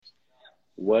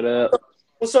What up?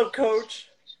 What's up, Coach?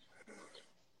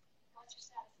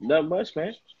 Not much,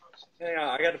 man. Hang on,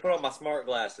 I got to put on my smart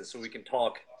glasses so we can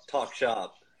talk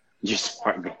shop. Your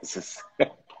smart glasses. I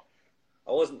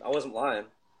wasn't lying.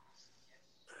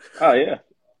 Oh yeah.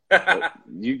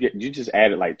 You just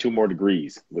added like 2 more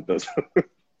degrees with those.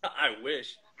 I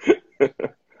wish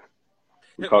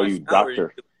We call my you salary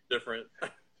Doctor is different.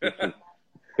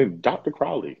 Doctor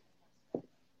Crowley.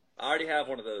 I already have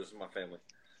one of those in my family.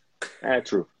 Ah,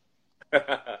 true.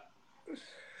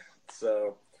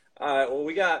 So, all right. Well,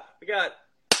 we got.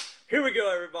 Here we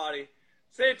go, everybody.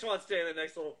 Say Antoine Stanley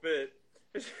next little fit.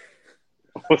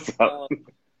 What's up? uh,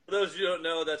 for those of you who don't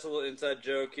know, that's a little inside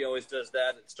joke. He always does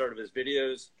that at the start of his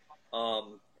videos,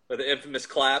 with the infamous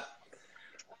clap.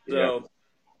 Yeah. So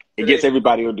It gets today's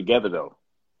everybody together though.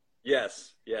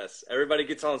 yes, everybody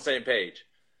gets on the same page.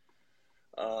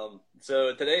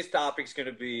 So today's topic is going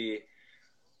to be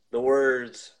the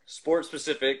words sport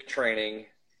specific training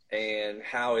and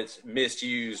how it's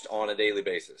misused on a daily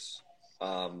basis.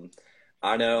 Um,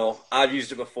 I know I've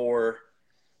used it before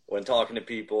when talking to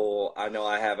people. I know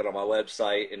I have it on my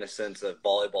website in a sense of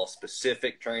volleyball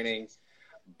specific training,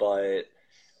 but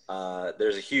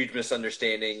there's a huge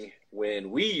misunderstanding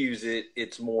when we use it.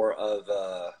 It's more of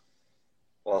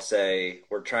well, I'll say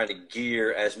we're trying to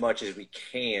gear as much as we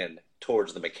can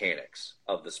towards the mechanics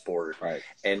of the sport Right.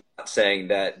 and not saying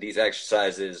that these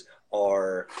exercises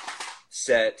are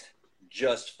set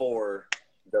just for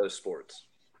those sports.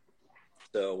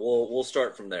 So we'll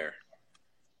start from there.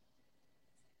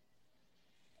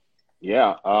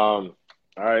 Yeah. All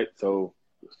right. So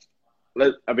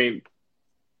I mean,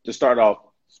 to start off,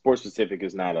 sports specific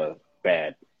is not a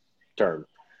bad term.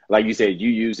 Like you said, you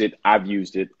use it. I've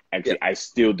used it. Yeah. Actually, I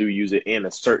still do use it in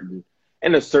a certain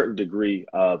degree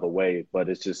of a way, but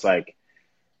it's just like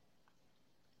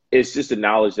it's just the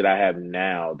knowledge that I have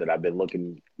now that I've been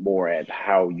looking more at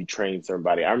how you train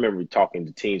somebody. I remember talking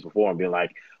to teams before and being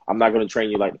like, I'm not going to train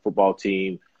you like the football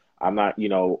team. I'm not,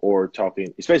 or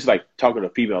talking, especially like talking to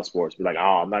female sports, be like,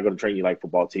 oh, I'm not going to train you like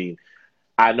football team.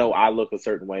 I know I look a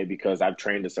certain way because I've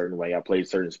trained a certain way. I played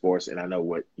certain sports and I know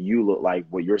what you look like,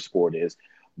 what your sport is.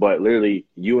 But literally,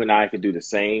 you and I could do the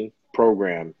same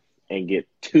program and get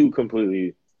two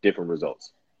completely different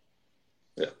results.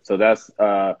 Yeah. So that's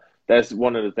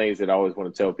one of the things that I always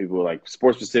want to tell people, like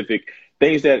sports specific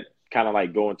things that kind of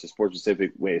like go into sports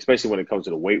specific way, especially when it comes to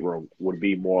the weight room, would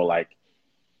be more like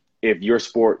if your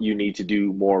sport you need to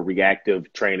do more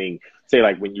reactive training. Say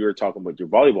like when you're talking with your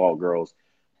volleyball girls,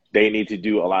 they need to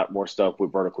do a lot more stuff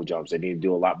with vertical jumps. They need to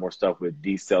do a lot more stuff with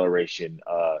deceleration,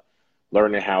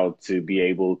 learning how to be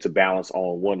able to balance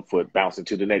on one foot, bouncing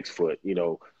to the next foot,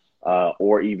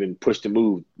 or even push to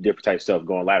move, different type of stuff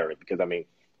going laterally. Because I mean,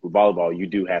 with volleyball, you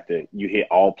do have to you hit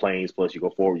all planes, plus you go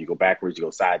forward, you go backwards, you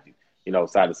go side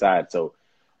to side. So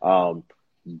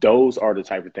those are the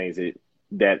type of things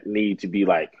that need to be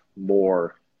like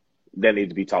more that need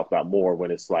to be talked about more when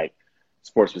it's like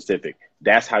sports specific.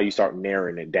 That's how you start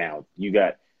narrowing it down. You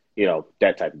got,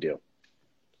 that type of deal,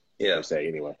 Yeah. per se,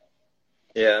 anyway.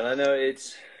 Yeah, and I know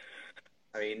it's.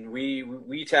 I mean,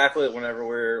 we tackle it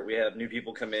whenever we have new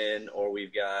people come in, or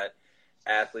we've got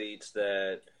athletes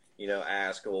that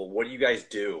ask, well, what do you guys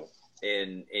do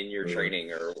in your Mm-hmm.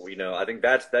 training, or I think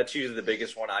that's usually the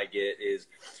biggest one I get is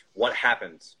what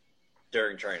happens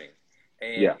during training,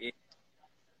 and Yeah,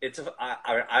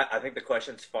 I think the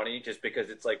question's funny just because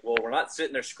it's like, well, we're not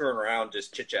sitting there screwing around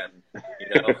just chit chatting,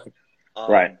 you know.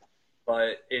 right. Um,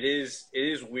 but it is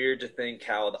weird to think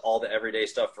how all the everyday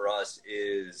stuff for us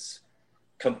is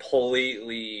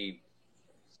completely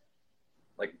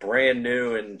like brand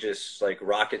new and just like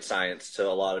rocket science to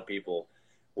a lot of people.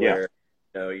 Yeah,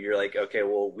 Where you're like, okay,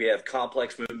 well, we have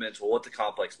complex movements. Well, what's the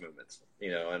complex movements?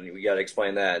 And we got to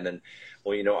explain that. And then,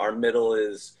 well, our middle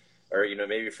is, or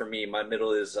maybe for me, my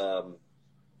middle is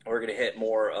we're going to hit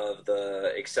more of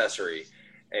the accessory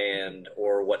and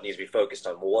or what needs to be focused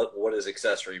on. Well, what does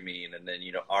accessory mean? And then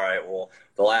all right, well,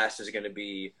 the last is going to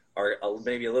be or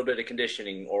maybe a little bit of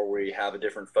conditioning, or we have a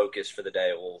different focus for the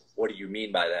day. Well, what do you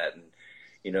mean by that? And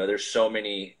there's so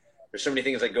many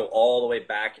things that go all the way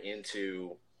back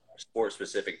into sport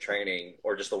specific training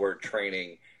or just the word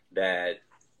training that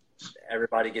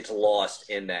everybody gets lost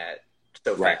in that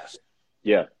so right. fast.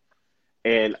 Yeah.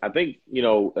 And I think,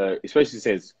 especially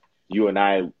since you and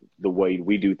I, the way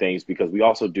we do things, because we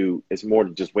also do, it's more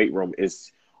than just weight room.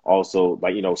 It's also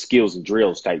like, skills and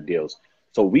drills type deals.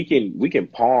 So we can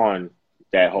pawn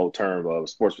that whole term of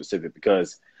sports specific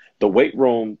because the weight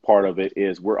room part of it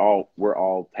is we're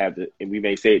all have the, and we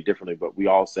may say it differently, but we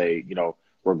all say,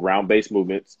 we're ground based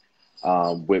movements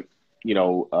with,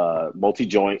 multi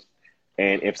joint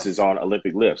and emphasis on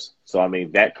Olympic lifts. So, I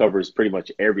mean, that covers pretty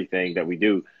much everything that we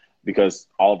do because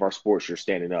all of our sports are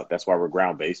standing up. That's why we're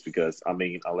ground based because, I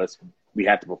mean, unless we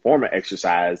have to perform an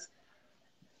exercise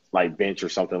like bench or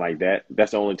something like that,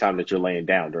 that's the only time that you're laying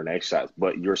down during the exercise.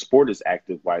 But your sport is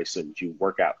active. Why shouldn't you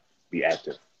work out, be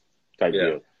active type Yeah.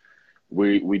 deal?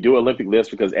 We do Olympic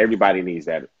lifts because everybody needs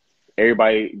that.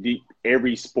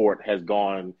 Every sport has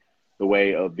gone the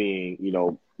way of being,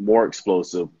 more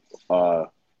explosive,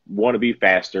 want to be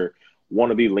faster, want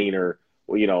to be leaner,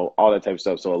 all that type of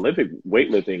stuff. So Olympic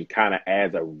weightlifting kind of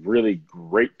adds a really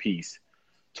great piece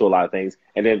to a lot of things.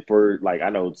 And then for I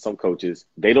know some coaches,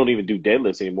 they don't even do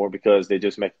deadlifts anymore because they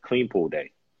just make a clean pull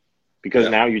day. Because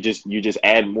now you just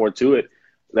add more to it.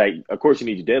 Like, of course you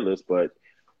need your deadlifts, but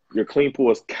your clean pull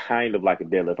is kind of like a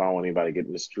deadlift. I don't want anybody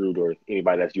getting misconstrued or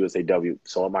anybody that's USAW.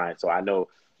 So am I. So I know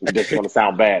this is going to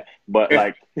sound bad,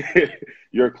 but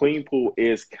your clean pull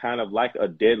is kind of like a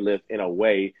deadlift in a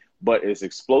way, but it's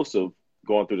explosive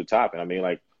going through the top. And I mean,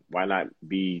 why not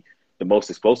be the most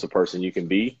explosive person you can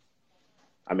be?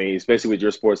 I mean, especially with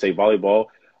your sport, say volleyball,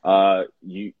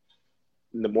 the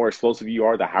more explosive you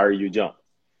are, the higher you jump.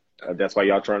 That's why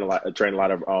y'all train a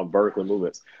lot of vertical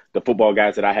movements. The football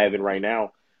guys that I have in right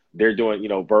now, they're doing,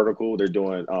 vertical, they're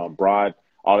doing broad,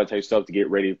 all that type of stuff to get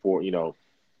ready for,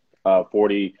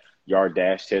 40-yard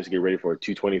dash test, get ready for a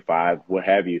 225, what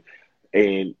have you.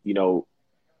 And,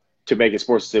 to make it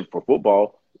sports specific for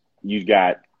football, you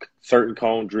got certain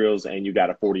cone drills and you got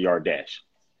a 40-yard dash.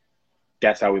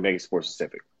 That's how we make it sports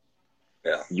specific.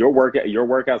 Yeah. Your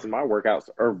workouts and my workouts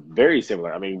are very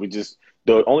similar. I mean,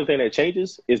 the only thing that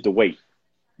changes is the weight.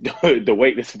 The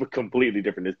weight is completely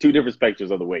different. There's two different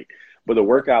spectrums of the weight, but the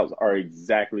workouts are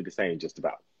exactly the same, just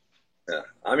about. Yeah.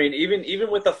 I mean, even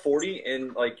with a 40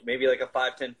 and maybe a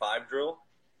 5-10-5 drill,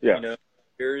 yeah,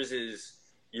 yours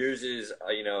is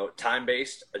time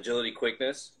based, agility,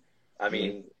 quickness. I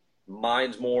mean,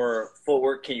 mine's more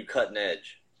footwork. Can you cut an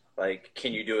edge?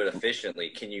 Can you do it efficiently?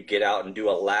 Can you get out and do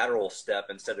a lateral step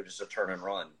instead of just a turn and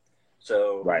run?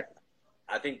 So right.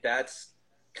 I think that's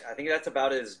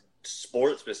about as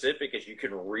sport specific as you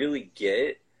can really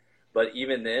get. But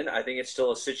even then, I think it's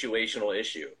still a situational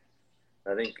issue.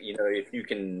 I think, if you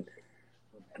can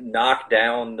knock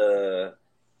down the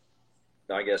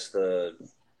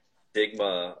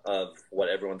stigma of what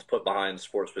everyone's put behind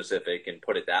sport specific and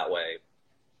put it that way,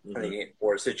 I think,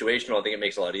 or situational, I think it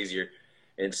makes it a lot easier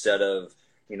instead of,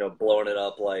 blowing it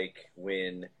up like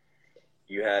when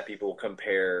you have people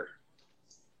compare,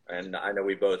 and I know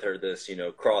we both heard this,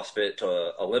 CrossFit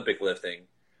to Olympic lifting,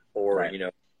 or,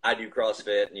 right. I do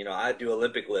CrossFit, I do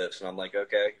Olympic lifts, and I'm like,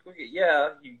 okay, yeah,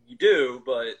 you do,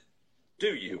 but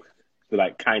do you?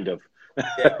 Kind of.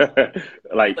 Yeah.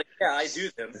 Yeah, I do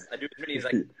them. I do as many as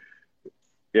I can.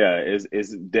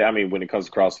 Yeah, I mean, when it comes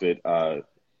to CrossFit,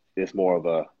 it's more of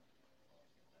a,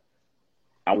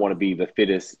 I want to be the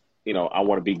fittest, I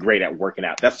want to be great at working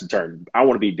out. That's the term. I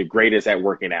want to be the greatest at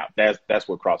working out. That's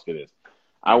what CrossFit is.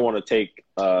 I want to take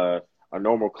a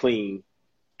normal clean,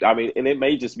 I mean, and it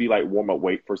may just be warm up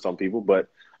weight for some people, but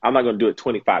I'm not going to do it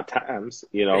 25 times,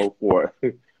 for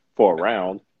a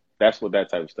round. That's what that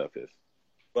type of stuff is.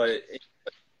 But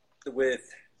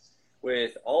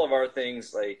with all of our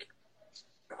things,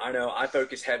 I know I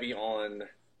focus heavy on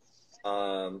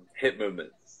hip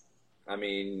movement. I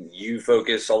mean, you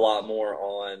focus a lot more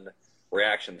on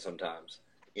reaction sometimes,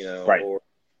 right. or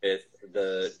with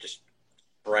the just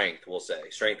strength, we'll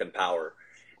say strength and power.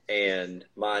 And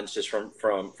mine's just from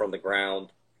the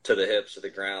ground to the hips, to the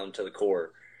ground to the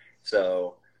core.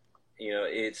 So,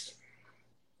 it's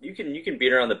you can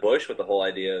beat around the bush with the whole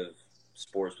idea of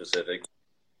sport specific.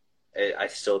 I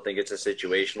still think it's a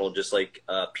situational, just like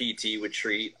a PT would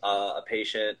treat a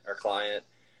patient or client,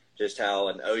 just how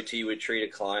an OT would treat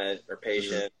a client or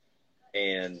patient.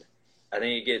 And I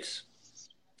think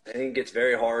it gets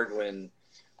very hard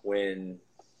when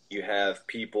you have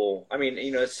people. I mean,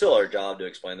 it's still our job to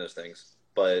explain those things,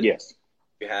 but yes,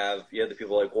 you have the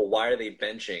people well, why are they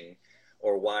benching,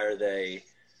 or why are they,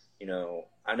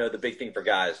 I know the big thing for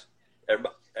guys,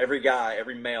 every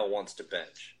male wants to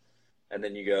bench, and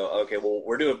then you go, okay, well,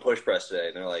 we're doing push press today,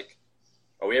 and they're like,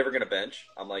 are we ever going to bench?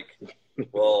 I'm like,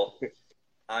 well,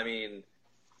 I mean,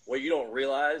 what you don't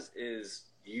realize is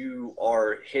you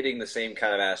are hitting the same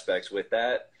kind of aspects with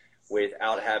that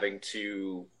without having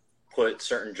to put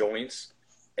certain joints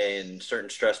and certain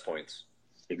stress points.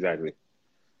 Exactly.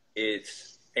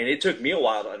 And it took me a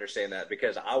while to understand that,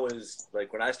 because I was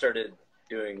when I started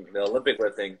doing the Olympic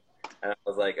lifting, and I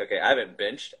was like, okay, I haven't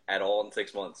benched at all in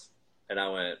 6 months. And I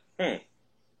went,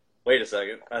 wait a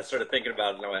second. I started thinking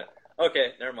about it, and I went,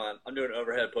 okay, never mind. I'm doing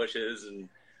overhead pushes, and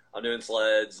I'm doing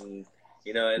sleds, and,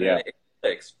 and then Yeah. it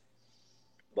clicks.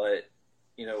 But,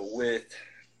 with,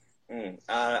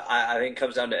 I think it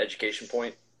comes down to education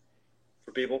point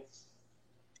for people.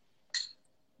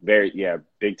 Very, yeah,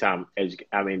 big time.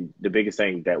 I mean, the biggest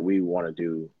thing that we want to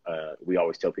do, we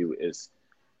always tell people is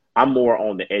I'm more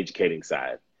on the educating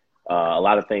side. A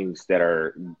lot of things that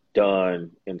are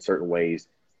done in certain ways,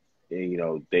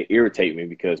 they irritate me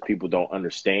because people don't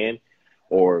understand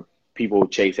or people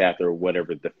chase after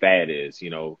whatever the fad is.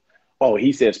 Oh,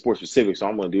 he said sports specific, so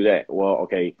I'm going to do that. Well,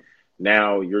 okay,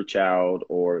 now your child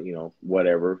or,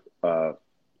 whatever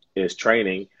is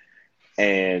training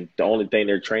and the only thing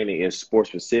they're training is sports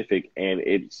specific and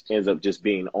it ends up just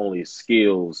being only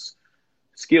skill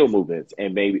movements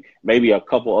and maybe a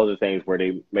couple other things where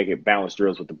they make it balance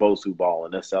drills with the Bosu ball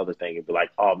and that's the other thing. It'd be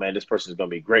like, oh man, this person's gonna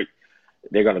be great.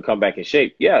 They're gonna come back in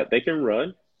shape. Yeah, they can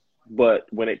run, but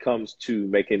when it comes to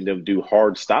making them do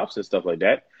hard stops and stuff like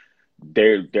that,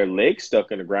 their legs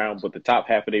stuck in the ground, but the top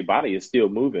half of their body is still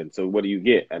moving. So what do you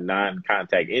get? A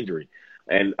non-contact injury,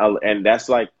 and that's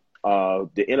like the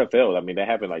NFL. I mean, that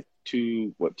happened like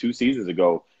two seasons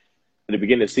ago. In the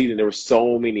beginning of the season, there were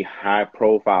so many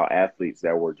high-profile athletes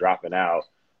that were dropping out.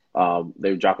 They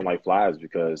were dropping like flies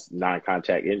because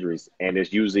non-contact injuries, and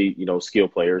it's usually skill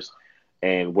players.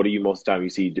 And what do you most of the time you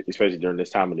see, especially during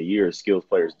this time of the year, skills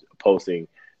players posting?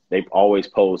 They always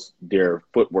post their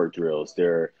footwork drills.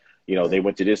 They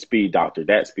went to this speed doctor,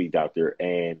 that speed doctor,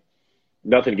 and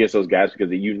nothing against those guys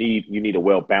because you need a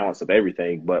well balance of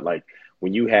everything. But like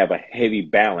when you have a heavy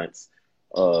balance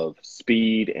of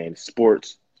speed and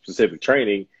sports specific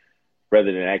training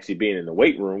rather than actually being in the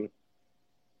weight room,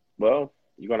 well,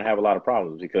 you're going to have a lot of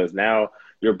problems because now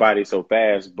your body's so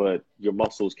fast, but your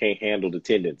muscles can't handle the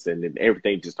tendons and then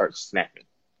everything just starts snapping.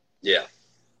 Yeah.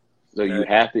 So you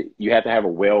have to have a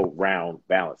well-round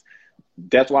balance.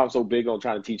 That's why I'm so big on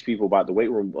trying to teach people about the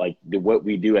weight room, like what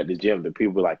we do at the gym. The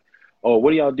people are like, oh, what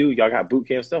do y'all do? Y'all got boot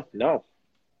camp stuff? No,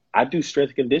 I do strength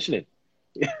and conditioning.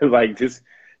 Like this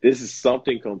is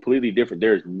something completely different.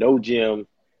 There's no gym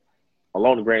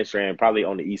along the Grand Strand, probably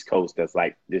on the East Coast, that's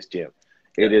like this gym.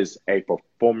 Yeah. It is a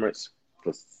performance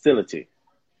facility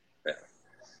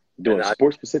doing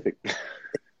sports specific.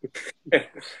 But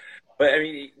I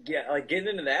mean, yeah, like getting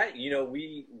into that,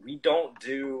 we don't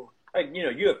do like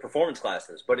you have performance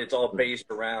classes, but it's all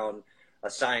based around a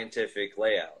scientific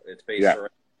layout. It's based around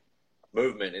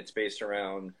movement. It's based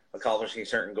around accomplishing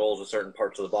certain goals with certain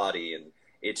parts of the body, and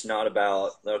it's not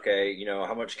about okay,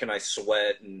 how much can I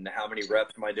sweat and how many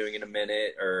reps am I doing in a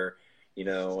minute, or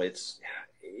it's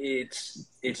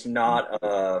not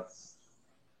a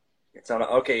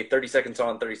okay 30 seconds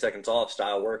on 30 seconds off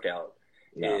style workout.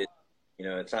 Yeah.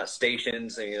 It's not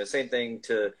stations. And, same thing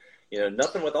to,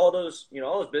 nothing with all those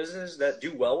businesses that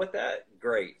do well with that.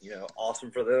 Great.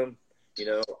 Awesome for them.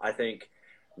 I think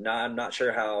I'm not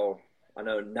sure how, I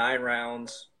know 9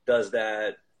 Rounds does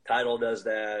that. Tidal does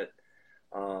that.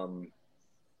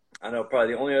 I know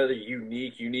probably the only other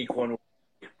unique one,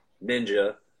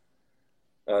 Ninja,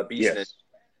 Beast Yes.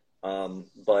 Ninja.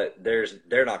 But they're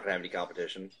not going to have any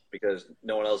competition because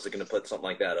no one else is going to put something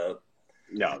like that up.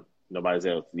 No, nobody's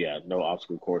else. Yeah, no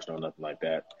obstacle course, no nothing like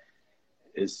that.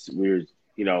 It's weird.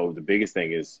 The biggest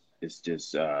thing is it's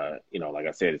just like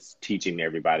I said, it's teaching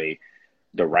everybody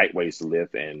the right ways to live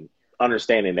and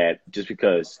understanding that just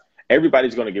because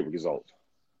everybody's going to get results.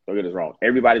 Don't get us wrong.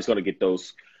 Everybody's going to get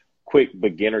those quick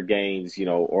beginner gains,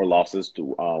 or losses to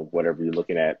whatever you're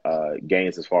looking at,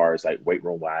 gains as far as like weight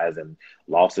room wise and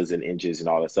losses in inches and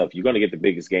all that stuff. You're going to get the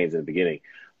biggest gains in the beginning,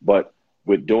 but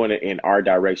with doing it in our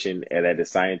direction and that is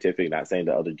scientific, not saying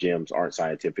the other gyms aren't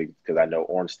scientific because I know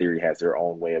Orange Theory has their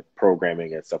own way of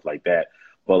programming and stuff like that.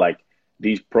 But like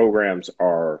these programs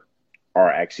are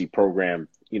actually programmed,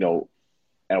 on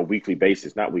a weekly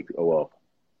basis, not weekly, well,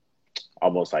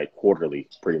 almost like quarterly,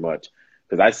 pretty much.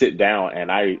 Because I sit down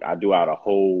and I do out a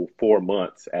whole 4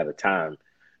 months at a time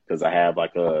because I have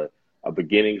like a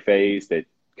beginning phase that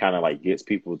kind of like gets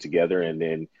people together and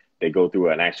then they go through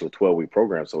an actual 12-week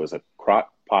program. So it's a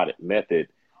crock potted method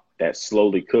that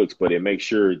slowly cooks, but it makes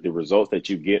sure the results that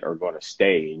you get are going to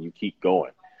stay and you keep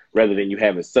going rather than you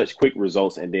having such quick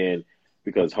results. And then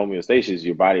because homeostasis,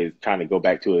 your body is trying to go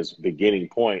back to its beginning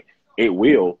point, it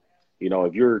will.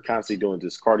 If you're constantly doing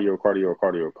just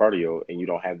cardio, and you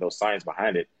don't have no science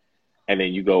behind it, and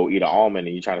then you go eat an almond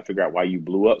and you're trying to figure out why you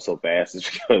blew up so fast, it's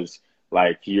because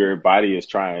like your body is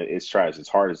trying its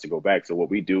hardest to go back. So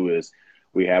what we do is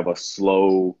we have a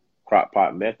slow crock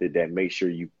pot method that makes sure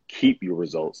you keep your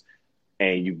results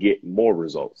and you get more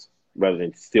results rather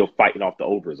than still fighting off the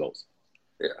old results.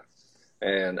 Yeah.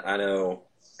 And I know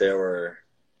there were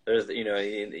there's,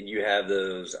 you have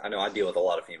those. I know I deal with a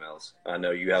lot of females. I know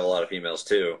you have a lot of females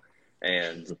too,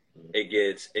 and it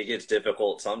gets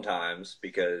difficult sometimes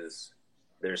because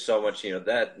there's so much,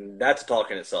 that's a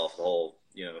talk in itself. The whole,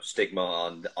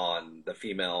 stigma on the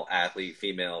female athlete,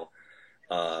 female,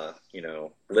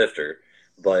 lifter,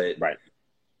 but Right.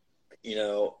 you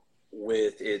know,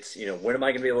 with it's, when am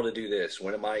I going to be able to do this?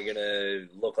 When am I going to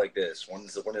look like this?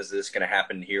 When is this going to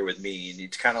happen here with me? And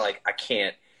it's kind of like, I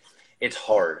can't, it's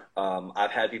hard.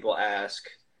 I've had people ask,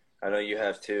 I know you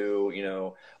have too,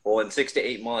 well, in 6 to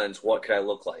 8 months, what could I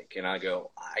look like? And I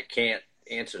go, I can't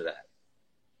answer that.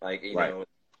 Like, Right.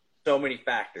 so many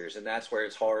factors. And that's where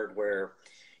it's hard, where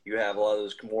you have a lot of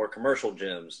those more commercial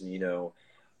gyms and,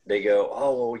 they go,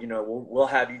 oh, well, we'll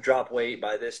have you drop weight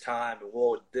by this time, and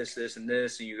we'll this, and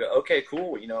this. And you go, okay,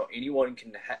 cool. Anyone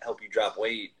can help you drop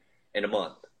weight in a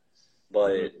month,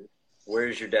 but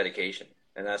where's your dedication?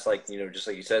 And that's like, just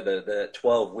like you said, the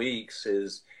 12 weeks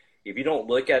is, if you don't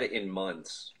look at it in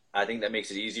months, I think that makes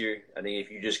it easier. I think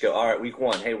if you just go, all right, week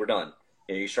 1, hey, we're done.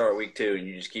 You start week 2, and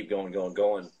you just keep going, going,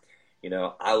 going.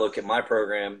 I look at my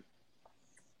program,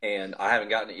 and I haven't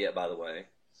gotten it yet, by the way.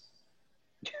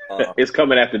 It's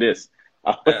coming after this.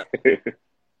 Yeah.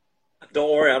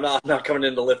 Don't worry, I'm not coming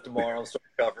in to lift tomorrow. I'm still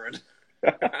recovering.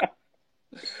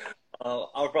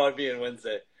 I'll probably be in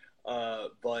Wednesday.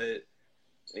 But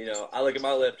I look at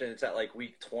my lift and it's at like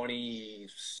week 20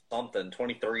 something,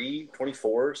 23,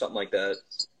 24, something like that.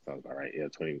 Sounds about right. Yeah,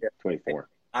 20, 24.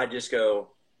 I just go,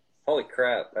 holy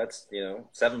crap, that's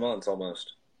 7 months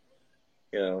almost.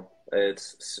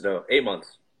 It's 8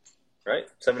 months, right?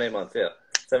 7, 8 months, yeah.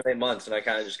 7, 8 months, and I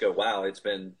kind of just go, wow, it's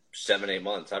been 7, 8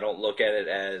 months. I don't look at it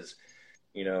as,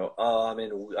 oh,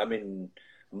 I'm in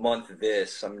month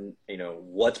this.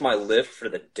 What's my lift for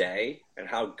the day, and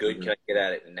how good can I get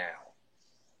at it now?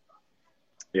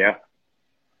 Yeah,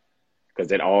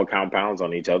 because it all compounds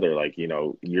on each other. Like,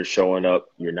 you're showing up,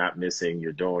 you're not missing,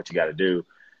 you're doing what you got to do,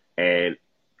 and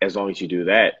as long as you do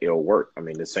that, it'll work. I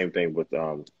mean, the same thing with,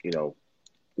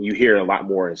 you hear a lot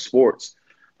more in sports.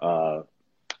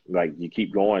 Like, you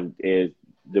keep going, is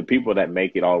the people that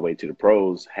make it all the way to the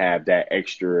pros have that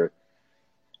extra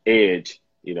edge.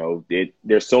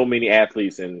 There's so many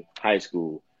athletes in high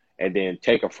school, and then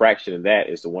take a fraction of that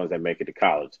is the ones that make it to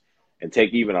college, and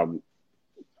take even a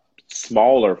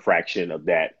smaller fraction of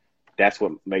that. That's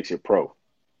what makes it pro.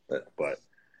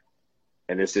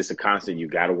 And it's just a constant. You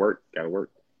got to work. Yeah,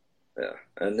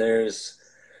 and I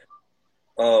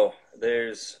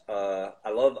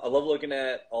love looking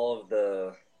at all of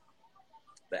the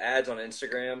ads on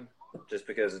Instagram, just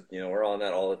because we're on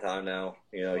that all the time now.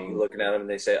 You looking at them and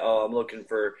they say, oh, I'm looking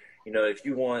for, if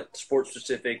you want sports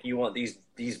specific, you want these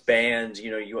bands,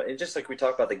 and just like we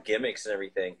talk about the gimmicks and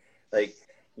everything, like,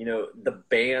 the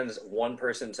bands one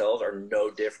person sells are no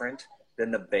different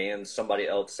than the bands somebody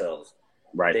else sells.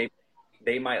 Right.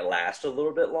 They might last a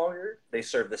little bit longer. They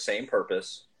serve the same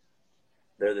purpose.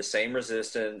 They're the same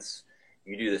resistance.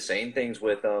 You do the same things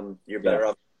with them. You're better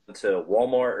off to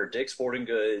Walmart or Dick's Sporting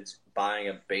Goods, buying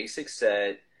a basic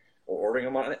set or ordering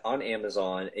them on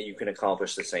Amazon, and you can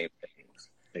accomplish the same things.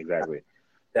 Exactly.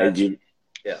 And you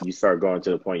start going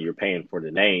to the point you're paying for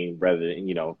the name rather than,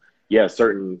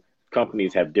 certain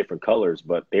companies have different colors,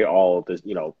 but they're all this,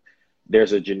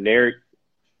 there's a generic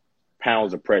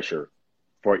pounds of pressure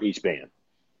for each band,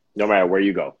 no matter where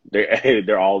you go.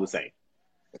 They're all the same.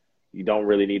 You don't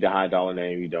really need the high dollar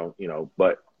name. You don't,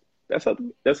 but that's up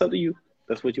to you.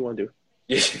 That's what you want to do.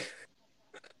 Yeah.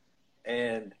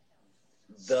 And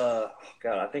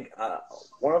I think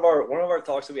one of our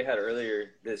talks that we had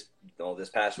earlier this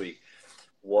past week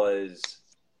was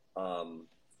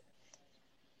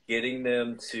getting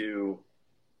them to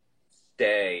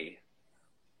stay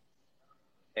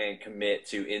and commit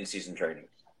to in-season training.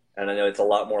 And I know it's a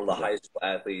lot more of the high school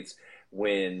athletes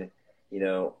when,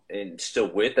 and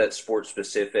still with that sports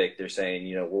specific, they're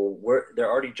saying, well, they're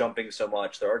already jumping so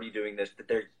much, they're already doing this, but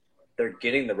they're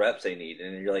getting the reps they need.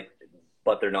 And you're like,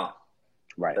 but they're not.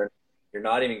 Right. You're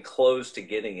not even close to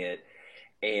getting it.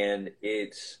 And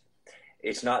it's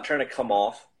not trying to come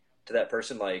off to that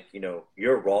person like,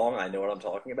 you're wrong, I know what I'm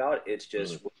talking about. It's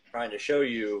just trying to show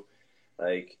you,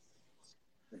 like,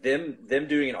 them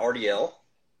doing an RDL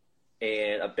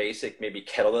and a basic maybe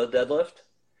kettlebell deadlift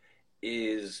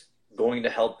is going to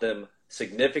help them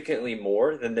significantly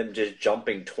more than them just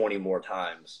jumping 20 more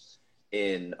times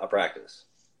in a practice.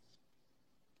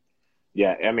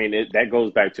 Yeah, I mean, that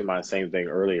goes back to my same thing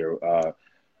earlier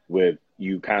with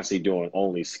you constantly doing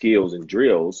only skills and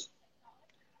drills.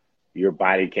 Your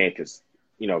body can't,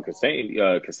 sustain.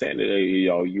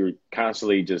 You're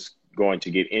constantly just going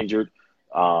to get injured.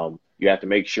 You have to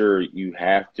make sure you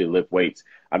have to lift weights.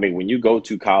 I mean, when you go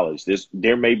to college,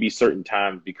 there may be certain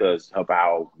times because of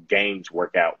how games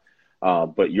work out,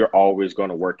 but you're always going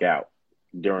to work out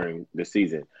during the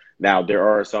season. Now, there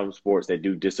are some sports that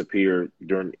do disappear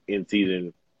during in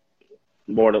season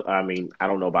more. I mean, I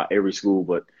don't know about every school,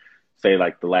 but say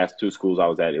like the last two schools I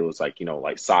was at, it was like,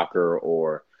 like soccer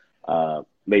or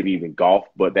maybe even golf,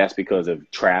 but that's because of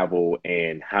travel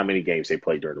and how many games they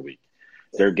play during the week.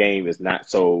 Their game is not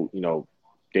so,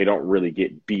 they don't really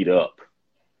get beat up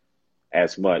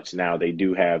as much. Now they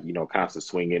do have, constant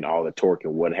swinging, all the torque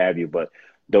and what have you, but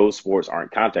those sports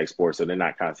aren't contact sports, so they're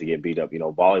not constantly get beat up.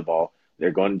 Volleyball,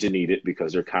 they're going to need it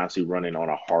because they're constantly running on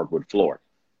a hardwood floor.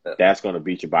 That's going to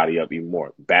beat your body up even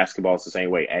more. Basketball is the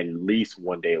same way, at least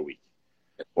one day a week.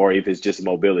 Or if it's just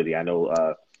mobility. I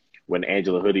know when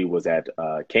Angela Hoodie was at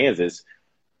Kansas,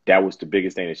 that was the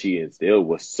biggest thing that she instilled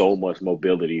was so much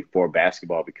mobility for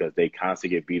basketball because they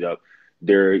constantly get beat up.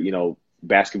 They're,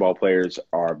 basketball players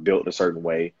are built a certain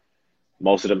way.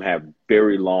 Most of them have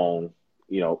very long,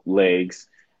 legs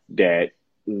that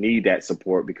need that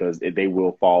support because they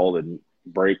will fall and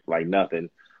break like nothing.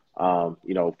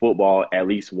 Football at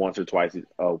least once or twice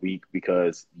a week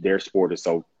because their sport is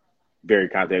so very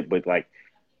contact, but like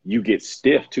you get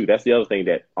stiff too. That's the other thing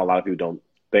that a lot of people don't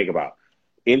think about.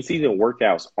 In-season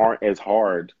workouts aren't as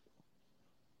hard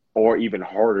or even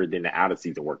harder than the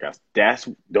out-of-season workouts.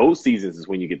 Those seasons is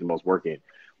when you get the most work in.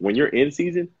 When you're in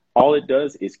season, all it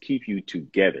does is keep you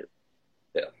together.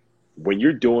 Yeah. When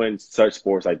you're doing such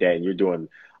sports like that and you're doing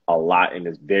a lot and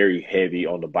it's very heavy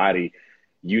on the body,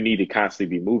 you need to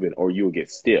constantly be moving or you will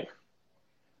get stiff.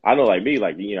 I know like me,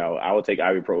 I will take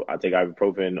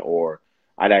ibuprofen or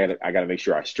I gotta make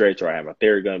sure I stretch or I have a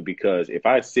Theragun because if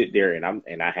I sit there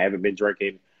and I haven't been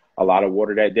drinking a lot of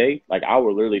water that day, like I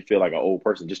would literally feel like an old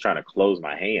person just trying to close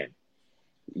my hand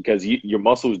because your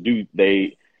muscles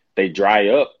they dry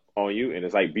up on you and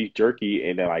it's like beef jerky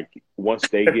and then like once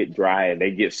they get dry and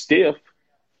they get stiff,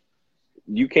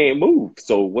 you can't move.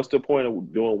 So what's the point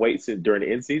of doing weights during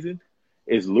the in season?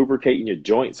 Is lubricating your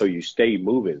joints so you stay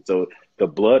moving. So the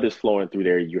blood is flowing through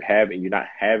there. You're not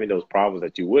having those problems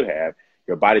that you would have.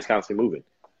 Your body's constantly moving.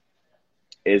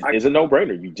 It's a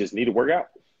no-brainer. You just need to work out.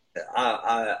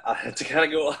 I to kind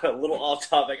of go a little off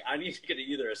topic. I need to get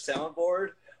either a soundboard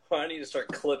or I need to start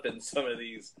clipping some of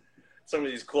these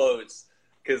quotes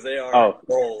because they are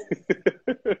gold.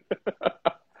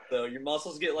 So your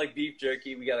muscles get like beef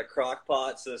jerky. We got a crock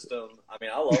pot system. I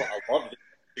mean, I love it.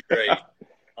 It's great.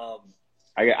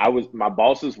 My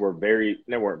bosses they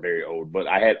weren't very old, but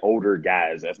I had older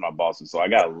guys as my bosses, so I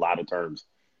got a lot of terms.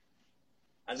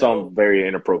 Some very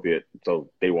inappropriate, so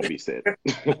they won't be said.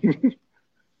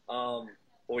 Well,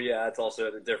 yeah, it's also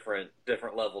at a different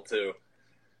level too.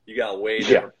 You got way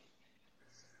different.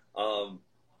 I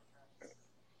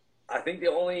think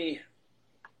the only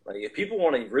if people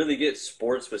want to really get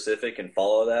sports specific and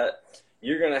follow that,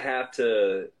 you're gonna have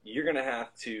to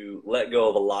let go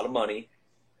of a lot of money.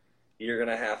 You're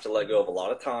going to have to let go of a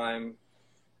lot of time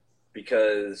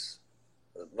because,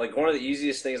 one of the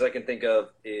easiest things I can think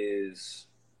of is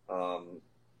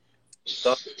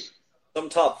some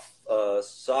top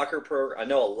soccer program. I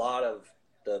know a lot of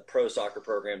the pro soccer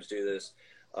programs do this,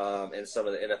 and some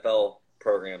of the NFL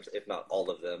programs, if not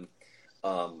all of them.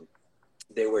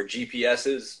 They wear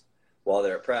GPSs while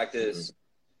they're at practice.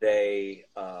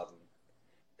 Mm-hmm.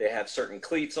 They have certain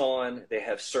cleats on. They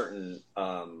have certain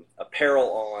apparel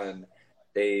on.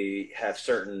 They have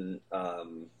certain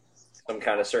some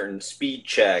kind of certain speed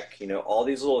check. All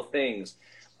these little things.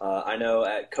 I know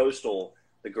at Coastal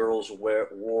the girls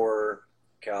wore.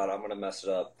 God, I'm gonna mess it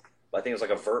up. But I think it was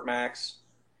like a Vert Max,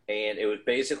 and it was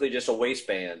basically just a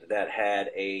waistband that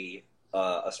had a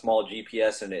small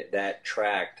GPS in it that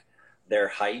tracked their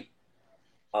height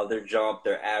of their jump,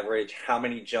 their average, how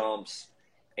many jumps,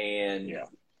 and. Yeah.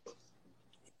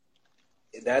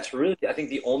 That's really, I think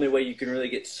the only way you can really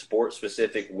get sport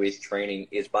specific with training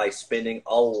is by spending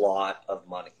a lot of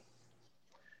money.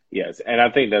 Yes, and I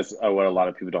think that's what a lot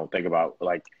of people don't think about.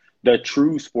 Like the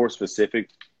true sport specific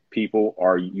people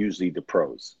are usually the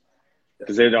pros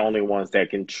because they're the only ones that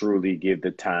can truly give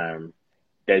the time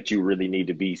that you really need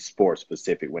to be sport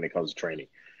specific when it comes to training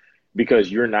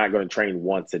because you're not going to train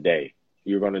once a day.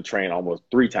 You're going to train almost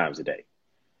 3 times a day.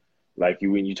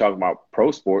 When you talk about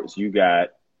pro sports, you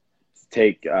got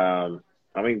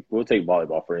we'll take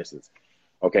volleyball, for instance.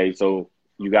 Okay, so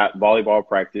you got volleyball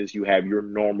practice. You have your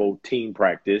normal team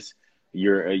practice,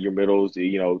 your middles,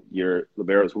 your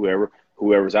liberos,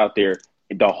 whoever's out there.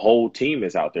 The whole team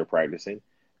is out there practicing.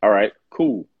 All right,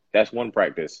 cool. That's one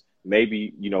practice.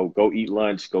 Maybe, go eat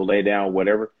lunch, go lay down,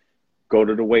 whatever. Go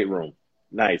to the weight room.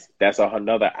 Nice. That's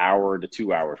another hour to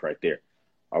 2 hours right there.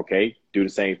 Okay. Do the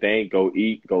same thing. Go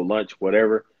eat, go lunch,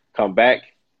 whatever. Come back.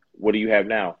 What do you have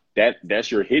now? That's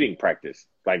your hitting practice.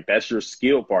 Like that's your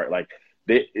skill part. Like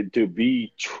to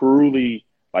be truly,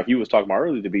 like you was talking about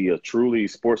earlier, to be a truly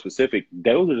sports specific,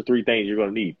 those are the three things you're going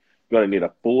to need. You're going to need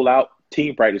a full out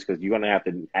team practice because you're going to have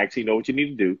to actually know what you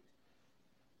need to do.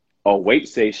 A weight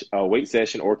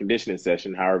session or conditioning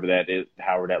session, however that is,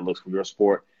 however that looks for your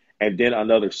sport, and then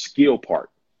another skill part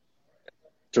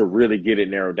to really get it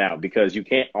narrowed down because you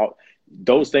can't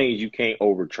those things you can't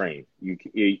overtrain. You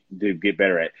to get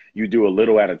better at. You do a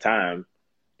little at a time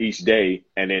each day,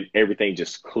 and then everything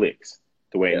just clicks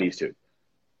the way it Yeah. needs to.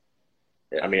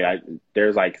 Yeah. I mean,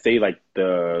 there's like say like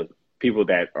the people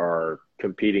that are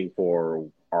competing for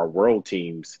our world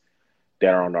teams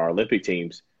that are on our Olympic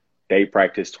teams, they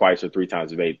practice twice or three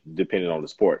times a day, depending on the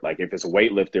sport. Like if it's a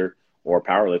weightlifter or a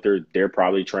power lifter, they're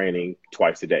probably training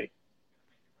twice a day.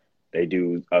 They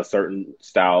do a certain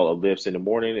style of lifts in the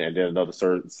morning and then another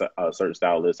certain style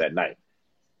of lifts at night.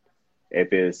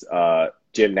 If it's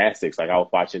gymnastics, like I was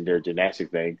watching their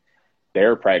gymnastics thing,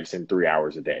 they're practicing 3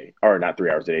 hours a day, or not 3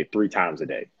 hours a day, three times a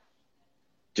day,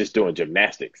 just doing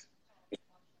gymnastics.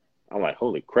 I'm like,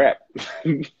 holy crap.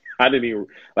 I didn't even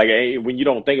like when you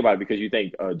don't think about it because you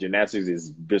think gymnastics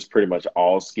is just pretty much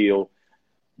all skill,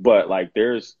 but like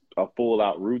there's a full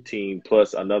out routine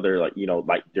plus another like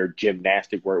like their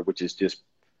gymnastic work, which is just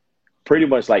pretty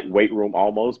much like weight room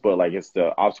almost, but like it's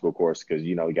the obstacle course because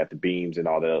you got the beams and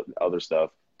all the other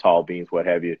stuff, tall beams, what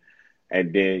have you,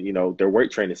 and then their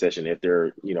weight training session if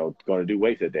they're going to do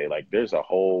weights that day. Like there's a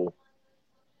whole,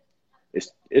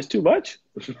 it's too much.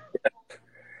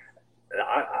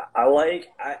 I like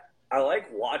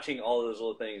watching all those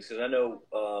little things because I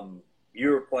know you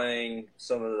were playing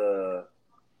some of the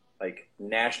like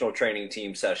national training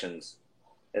team sessions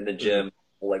in the Mm-hmm. gym.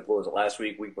 Like what was it last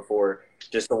week before,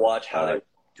 just to watch how they Like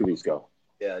 2 weeks ago.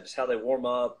 yeah just how they warm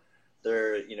up.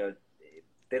 They're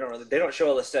they don't show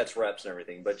all the sets, reps, and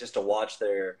everything, but just to watch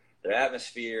their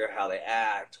atmosphere, how they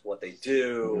act, what they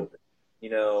Mm-hmm.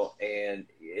 do, and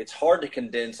it's hard to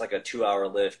condense like a 2 hour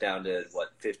lift down to what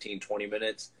 15, 20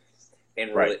 minutes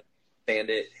and Right. really understand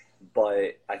it.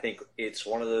 But I think it's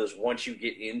one of those once you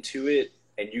get into it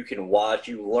and you can watch,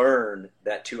 you learn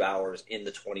that 2 hours in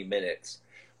the 20 minutes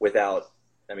without,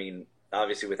 I mean,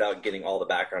 obviously without getting all the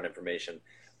background information.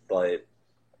 But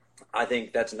I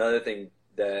think that's another thing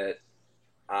that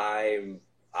I'm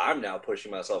now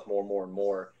pushing myself more and more and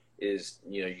more is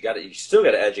you still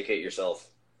got to educate yourself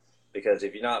because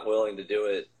if you're not willing to do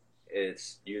it,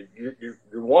 it's you're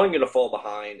one going to fall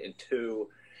behind, and two,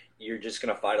 you're just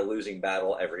going to fight a losing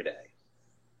battle every day.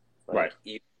 Right.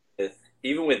 Like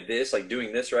even with this, like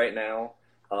doing this right now,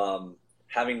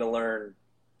 having to learn,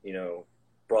 you know,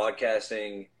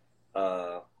 broadcasting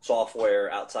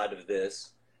software outside of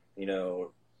this,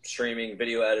 streaming,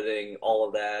 video editing, all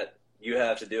of that. You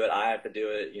have to do it. I have to do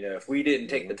it. If we didn't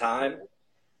take the Mm-hmm. time,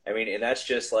 I mean, and that's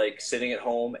just like sitting at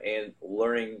home and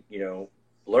learning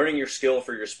your skill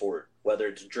for your sport, whether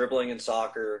it's dribbling in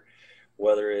soccer,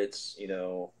 whether it's,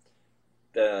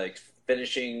 like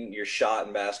finishing your shot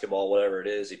in basketball, whatever it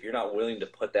is. If you're not willing to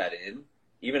put that in,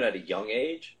 even at a young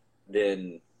age,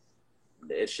 then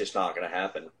it's just not going to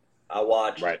happen. I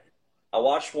watched, Right. I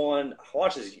watched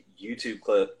this YouTube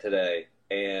clip today,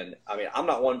 and I mean, I'm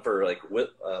not one for like,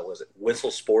 was it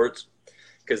Whistle Sports?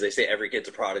 Because they say every kid's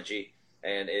a prodigy,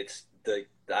 and it's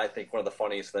I think one of the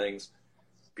funniest things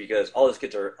because all those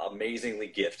kids are amazingly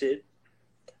gifted,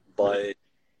 but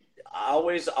I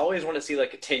always want to see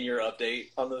like a 10-year update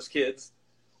on those kids,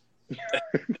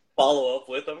 follow up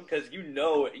with them because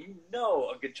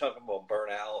a good chunk of them will burn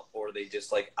out or they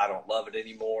just like I don't love it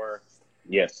anymore.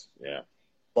 Yes. Yeah.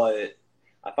 But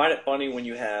I find it funny when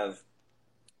you have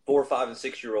 4, 5, and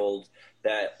 6 year olds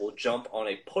that will jump on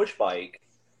a push bike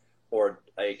or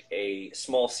like a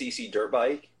small CC dirt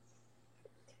bike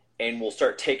and will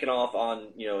start taking off on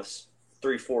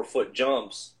 3, 4 foot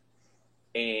jumps,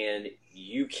 and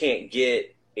you can't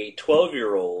get a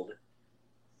 12-year-old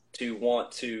to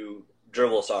want to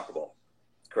dribble a soccer ball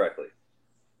correctly.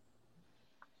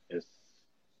 It's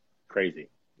crazy.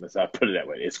 Let's not put it that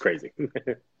way. It's crazy.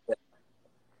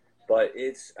 But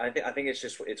I think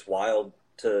it's wild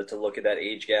to look at that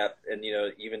age gap and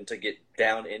even to get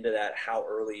down into that. How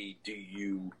early do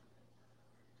you?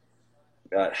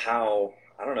 How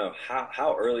I don't know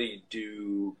how early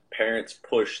do parents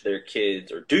push their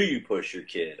kids, or do you push your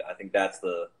kid? I think that's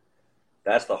the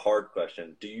hard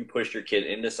question. Do you push your kid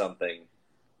into something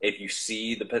if you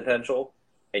see the potential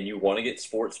and you want to get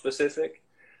sports specific,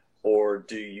 or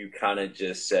do you kind of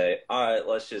just say, all right,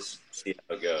 let's just see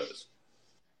how it goes?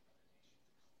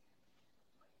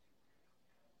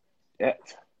 that,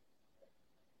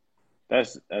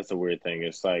 that's a weird thing.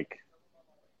 It's like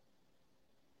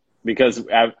because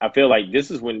I feel like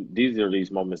this is when these are these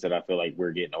moments that I feel like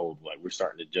we're getting old, like we're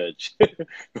starting to judge,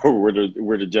 or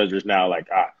we're the judges now. Like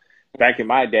back in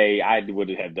my day, I would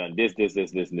have done this, and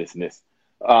this, and this.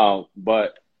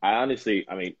 But I honestly,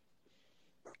 I mean,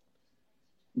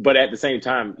 but at the same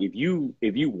time, if you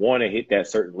want to hit that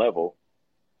certain level,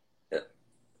 Yeah.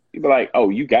 you'd be like, oh,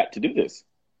 you got to do this.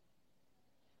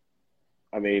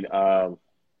 I mean,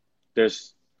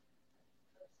 there's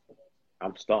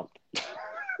I'm stumped.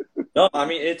 No, I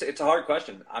mean it's a hard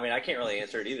question. I mean I can't really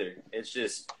answer it either. It's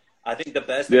just I think the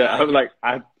best thing Yeah, I'm like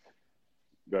I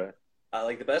go ahead.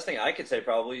 like the best thing I could say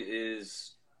probably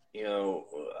is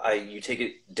you take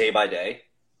it day by day.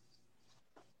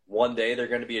 One day they're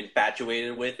going to be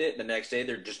infatuated with it, and the next day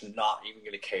they're just not even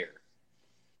going to care.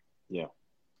 Yeah,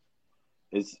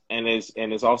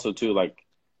 it's also too like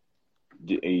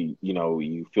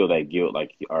you feel that guilt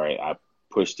like all right, I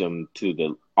pushed them to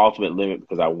the ultimate limit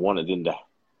because I wanted them to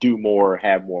do more,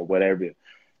 have more, whatever,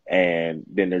 and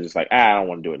then they're just like I don't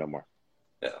want to do it no more.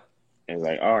 Yeah, And it's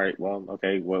like all right, well,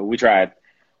 okay, well we tried,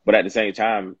 but at the same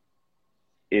time,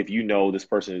 if you know this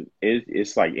person is,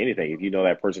 it's like anything. If you know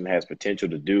that person has potential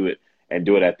to do it and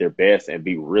do it at their best and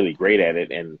be really great at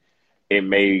it, and it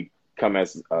may come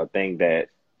as a thing that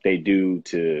they do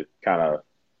to kind of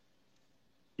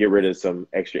get rid of some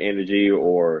extra energy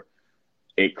or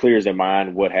it clears their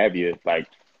mind, what have you, like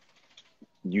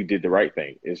you did the right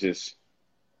thing. It's just,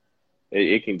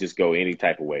 it can just go any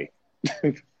type of way.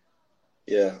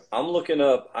 yeah. I'm looking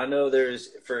up. I know there's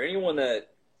for anyone that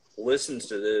listens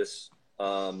to this.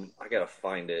 I gotta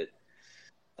find it.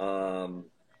 No,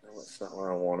 it's not what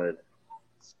I wanted.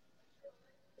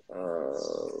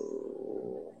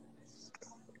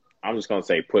 I'm just going to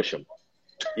say push them.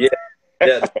 Yeah,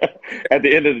 yeah, At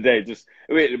the end of the day, just,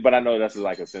 I mean, but I know that's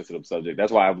like a sensitive subject.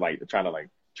 That's why I'm like trying to like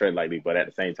tread lightly, but at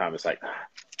the same time, it's like, I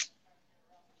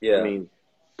yeah. mean,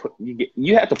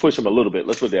 you have to push them a little bit.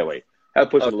 Let's put it that way. Have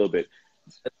to push them a little bit.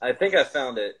 I think I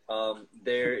found it.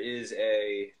 There is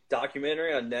a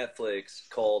documentary on Netflix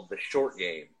called The Short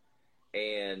Game,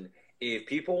 and if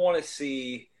people want to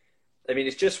see, I mean,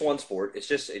 it's just one sport. It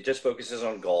just focuses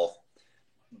on golf,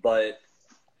 but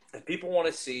if people want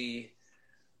to see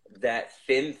that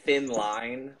thin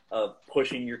line of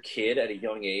pushing your kid at a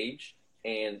young age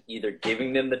and either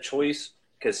giving them the choice,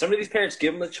 because some of these parents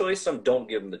give them the choice, some don't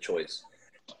give them the choice.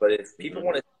 But if people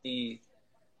want to see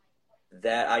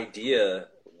that idea,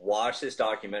 watch this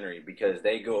documentary because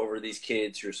they go over these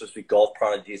kids who are supposed to be golf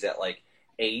prodigies at like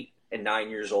 8 and 9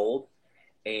 years old,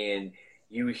 and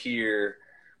you hear,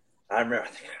 I remember,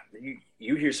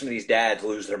 you hear some of these dads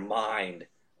lose their mind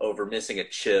over missing a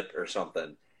chip or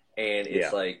something, and it's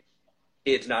Yeah. like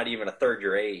it's not even a third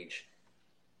your age.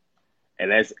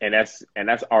 And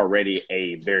that's already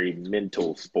a very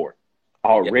mental sport.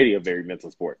 Yeah, Already a very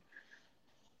mental sport.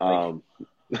 like Um,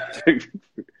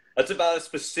 that's about as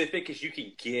specific as you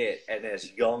can get and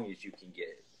as young as you can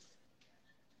get.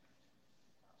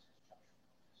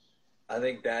 I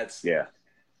think that's yeah,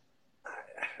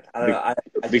 I don't know. I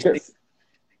just think because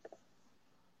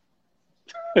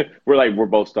we're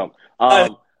both stumped. I,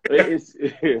 It's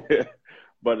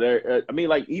but there. I mean,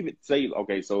 like even say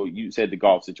okay. So you said the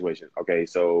golf situation. Okay,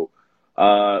 so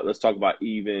let's talk about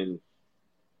even.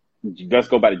 Let's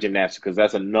go back to gymnastics because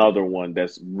that's another one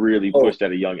that's really oh pushed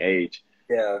at a young age.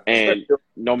 yeah, And especially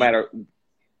no matter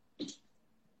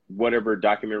whatever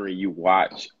documentary you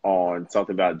watch on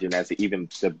something about gymnastics, even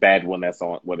the bad one that's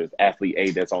on what is Athlete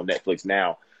A that's on Netflix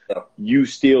now, yeah, you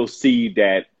still see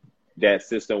that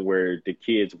system where the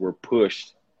kids were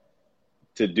pushed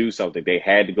to do something. They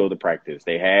had to go to practice.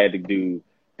 They had to do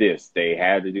this. They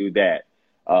had to do that.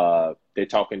 They're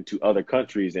talking to other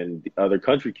countries, and the other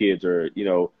country kids are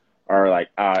like,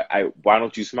 I why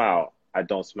don't you smile? I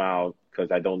don't smile because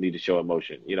I don't need to show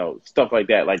emotion. Stuff like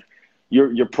that. Like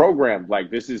you're programmed. Like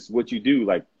this is what you do.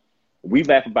 Like we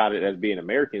laugh about it as being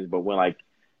Americans, but when like,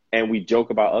 and we joke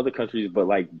about other countries, but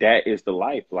like that is the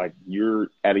life. Like you're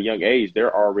at a young age,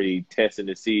 they're already testing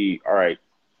to see, all right,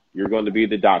 you're going to be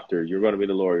the doctor, you're going to be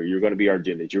the lawyer, you're going to be our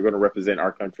gymnast, you're going to represent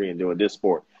our country and doing this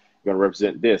sport, you're going to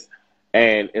represent this.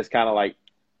 And it's kind of like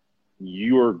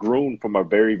you're groomed from a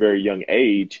very, very young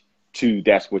age to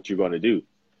that's what you're going to do.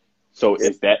 So yeah.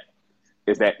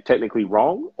 is that technically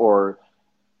wrong, or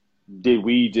did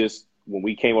we just when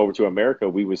we came over to America,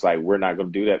 we was like we're not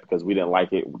going to do that because we didn't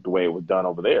like it the way it was done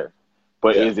over there?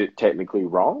 But Yeah. is it technically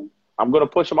wrong? I'm going to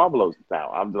push some envelopes now.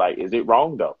 I'm like, is it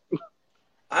wrong though?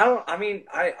 I mean,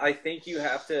 I think you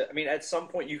have to. I mean, at some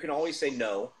point, you can always say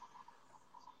no.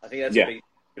 I think that's a Yeah, big. You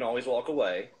can always walk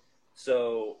away.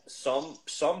 So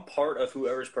some part of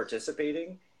whoever's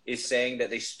participating is saying that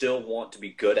they still want to be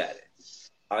good at it.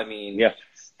 I mean, Yeah.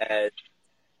 as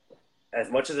as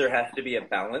much as there has to be a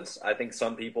balance, I think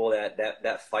some people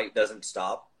that fight doesn't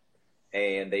stop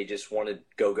and they just want to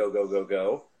go go go go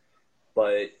go.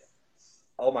 But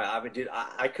oh my, I mean, dude,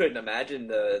 I couldn't imagine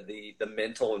the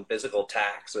mental and physical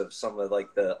tax of some of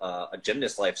like the a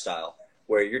gymnast lifestyle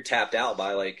where you're tapped out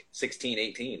by like 16,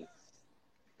 18,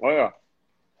 Oh yeah.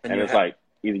 and And you it's have like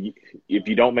if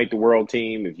you don't make the world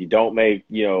team, if you don't make,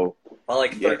 by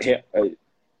like yeah, 13.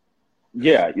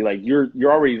 yeah, you're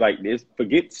already like this.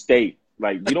 Forget state.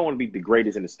 Like you don't want to be the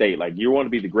greatest in the state. Like you want to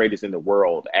be the greatest in the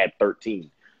world at 13,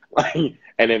 like,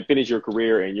 and then finish your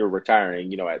career and you're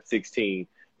retiring, at 16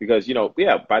 because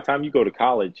yeah, by the time you go to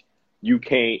college, you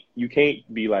can't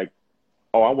be like,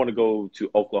 oh, I want to go to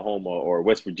Oklahoma or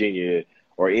West Virginia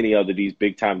or any other of these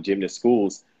big time gymnast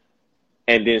schools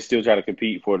and then still try to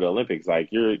compete for the Olympics. Like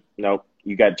you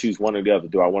got to choose one or the other.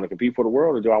 Do I want to compete for the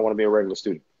world or do I want to be a regular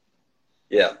student?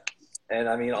 Yeah, and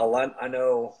I mean, a lot. I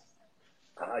know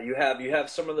you have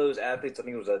some of those athletes. I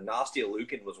think it was Nastia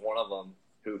Lukin was one of them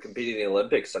who competed in the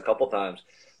Olympics a couple times,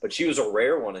 but she was a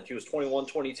rare one, and she was 21,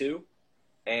 22,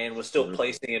 and was still Mm-hmm.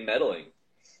 placing and medaling.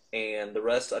 And the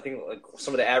rest, I think, like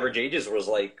some of the average ages was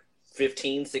like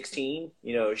 15, 16.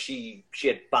 She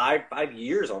had five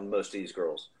years on most of these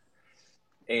girls,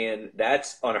 and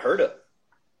that's unheard of.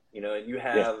 And Yeah. you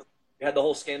had the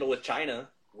whole scandal with China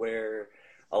where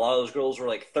a lot of those girls were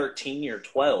like 13 or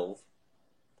 12.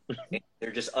 And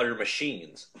they're just utter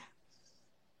machines.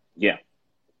 Yeah.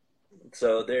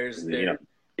 So there's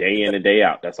Day in and day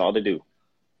out. That's all they do.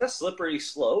 a slippery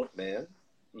slope, man.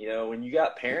 When you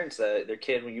got parents that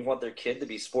when you want their kid to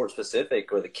be sport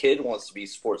specific, or the kid wants to be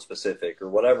sport specific, or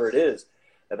whatever it is,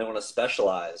 and they want to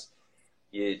specialize,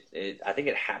 I think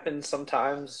it happens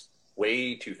sometimes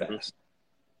way too Mm-hmm. fast.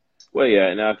 Well, yeah,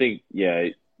 and I think, yeah,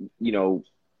 you know,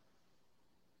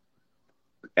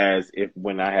 as if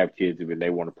when I have kids, when they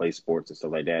want to play sports and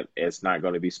stuff like that, it's not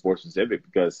going to be sports specific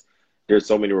because there's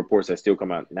so many reports that still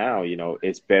come out now.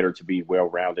 It's better to be well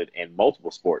rounded in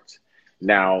multiple sports.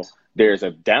 Now, there's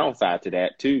a downside to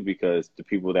that too because the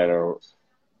people that are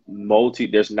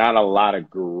there's not a lot of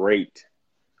great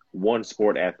one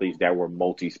sport athletes that were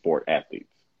multi sport athletes,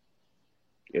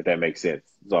 if that makes sense.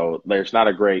 So there's not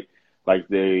a great like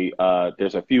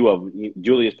there's a few of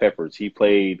Julius Peppers. He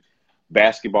played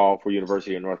basketball for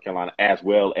University of North Carolina as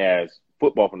well as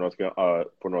football for North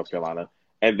Carolina,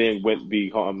 and then went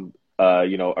become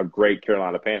a great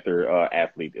Carolina Panther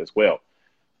athlete as well.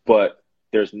 But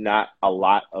there's not a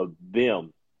lot of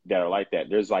them that are like that.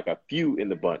 There's like a few in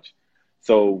the bunch.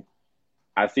 So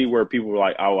I see where people were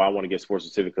like, oh, I want to get sports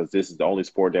specific because this is the only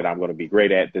sport that I'm going to be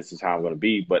great at. This is how I'm going to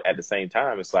be. But at the same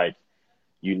time, it's like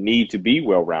you need to be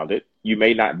well rounded. You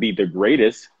may not be the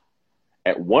greatest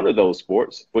at one of those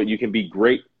sports, but you can be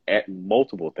great at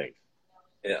multiple things.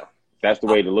 Yeah. That's the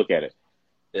way to look at it.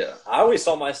 Yeah. I always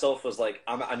saw myself as like,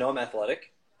 I know I'm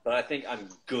athletic, but I think I'm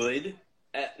good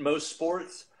at most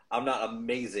sports. I'm not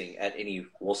amazing at any,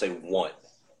 we'll say one.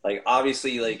 Like,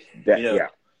 obviously, like, Yeah.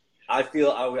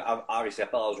 Obviously, I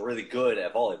felt I was really good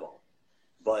at volleyball,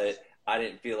 but I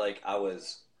didn't feel like I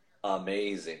was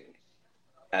amazing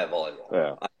at volleyball.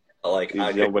 Yeah. I You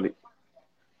know, could but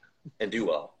and do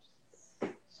well.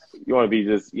 you want to be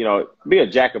just, be a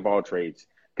jack of all trades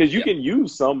because you Yeah. can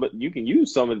use some, but you can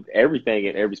use some of everything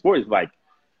in every sport. It's like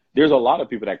there's a lot of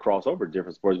people that cross over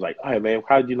different sports. Like, oh man,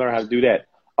 how did you learn how to do that?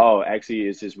 Oh, actually,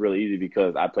 it's just really easy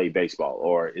because I play baseball,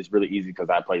 or it's really easy because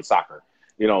I play soccer.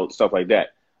 Stuff like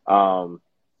that.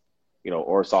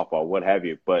 Or softball, what have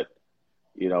you. But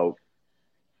you know,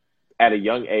 at a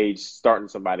young age, starting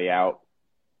somebody out,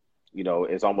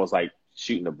 it's almost like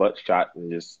shooting a butt shot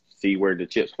and just see where the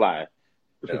chips fly.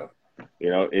 Yeah.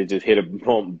 It just hit a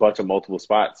bunch of multiple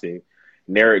spots and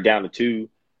narrow it down to two.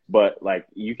 But like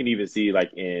you can even see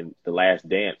like in The Last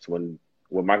Dance when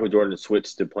Michael Jordan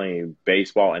switched to playing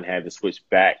baseball and had to switch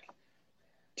back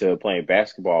to playing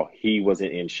basketball, he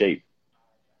wasn't in shape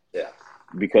Yeah.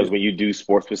 because when you do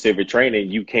sport specific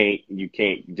training, you can't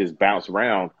just bounce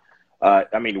around.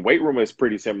 I mean, the weight room is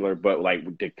pretty similar, but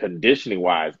like the conditioning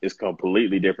wise, is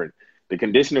completely different. The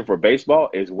conditioning for baseball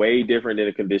is way different than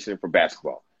the conditioning for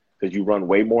basketball because you run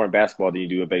way more in basketball than you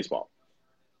do in baseball.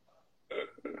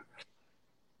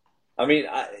 I mean,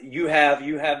 you have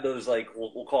those like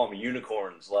we'll call them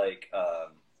unicorns, like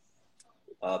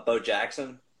Bo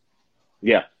Jackson,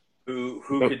 Yeah, who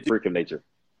could do freak of nature.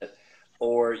 it,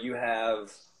 or you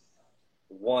have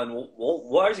one.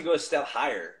 We'll actually go a step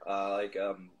higher.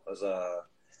 Was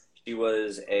she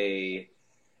was a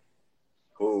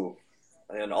ooh,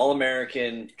 an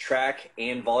All-American track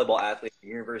and volleyball athlete at the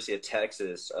University of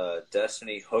Texas,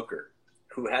 Destiny Hooker,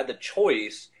 who had the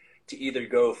choice to either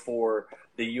go for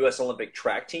the U.S. Olympic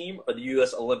track team or the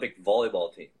U.S. Olympic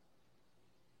volleyball team.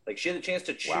 Like, she had the chance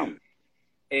to choose. Wow.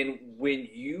 And when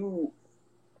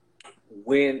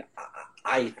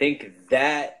I think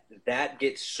that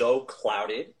gets so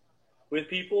clouded with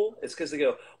people, it's because they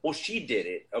go, well, she did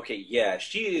it. Okay, yeah,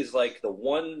 she is like the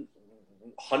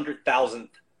 100,000th%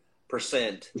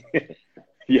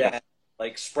 that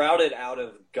like sprouted out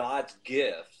of God's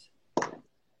gift.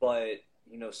 But,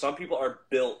 you know, some people are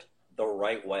built the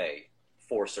right way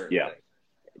for certain things.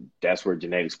 That's where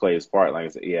genetics play its part. Like I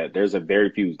said, there's a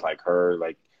very few like her,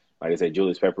 like I said,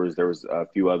 Julius Peppers. There was a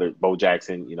few other, Bo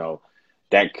Jackson, you know,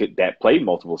 that played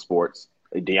multiple sports.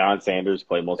 Deion Sanders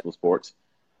played multiple sports,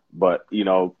 but you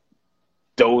know,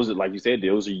 those, like you said,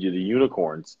 those are the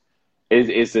unicorns.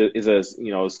 It's a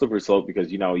you know, slippery slope because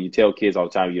you know you tell kids all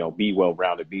the time, you know, be well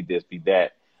rounded, be this, be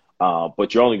that,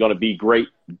 but you're only going to be great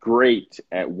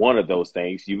at one of those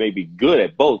things. You may be good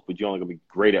at both, but you're only going to be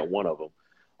great at one of them.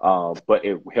 But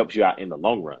it helps you out in the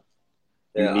long run.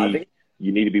 You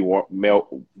need to be more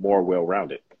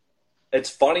well-rounded. It's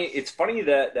funny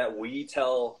that we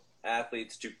tell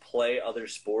athletes to play other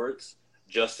sports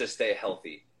just to stay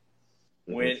healthy,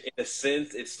 when in a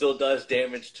sense it still does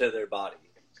damage to their body.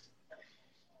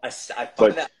 I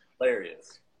find that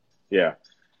hilarious. Yeah,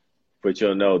 but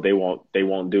you'll know they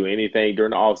won't do anything during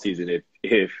the off season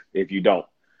if you don't,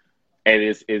 and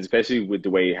it's especially with the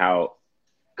way how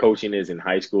coaching is in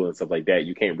high school and stuff like that.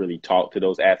 You can't really talk to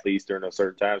those athletes during a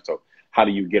certain time. So how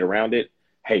do you get around it?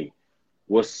 Hey,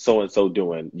 what's so-and-so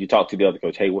doing? You talk to the other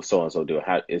coach. Hey, what's so-and-so doing?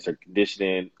 How is her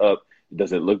conditioning up?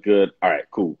 Does it look good? All right,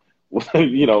 cool.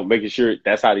 You know, making sure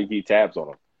that's how they keep tabs on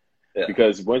them. Yeah.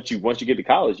 Because once you get to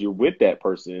college, you're with that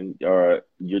person, or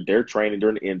they're training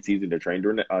during the end season, they're training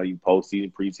during the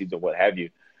postseason, preseason, what have you,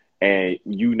 and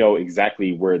you know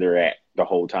exactly where they're at the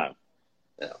whole time.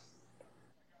 Yeah.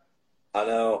 I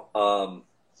know.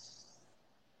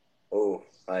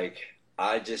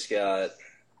 I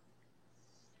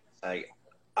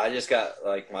just got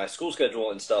like my school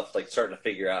schedule and stuff like starting to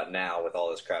figure out now with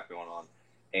all this crap going on,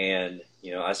 and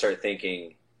you know I started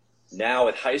thinking now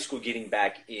with high school getting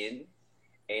back in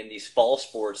and these fall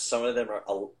sports, some of them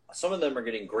are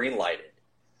getting green lighted,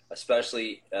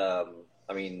 especially I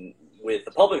mean with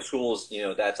the public schools, you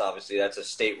know that's a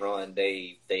state run,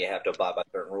 they have to abide by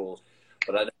certain rules,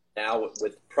 but I know now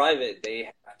with private,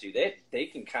 they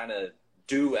can kind of not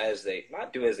do as they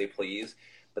please,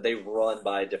 but they run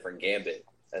by a different gambit.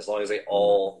 As long as they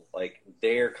all, like,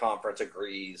 their conference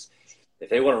agrees. If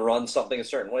they want to run something a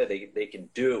certain way, they can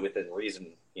do it within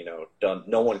reason, you know, done.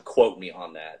 No one quote me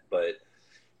on that, but,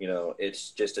 you know,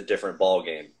 it's just a different ball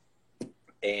game.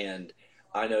 And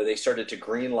I know they started to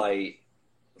green light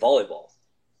volleyball.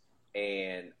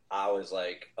 And I was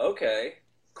like, okay,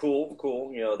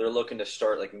 cool. You know, they're looking to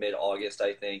start like mid-August,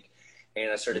 I think. And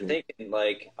I started thinking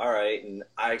like, all right. And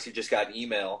I actually just got an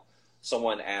email,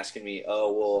 someone asking me,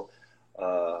 oh, well,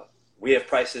 we have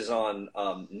prices on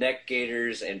neck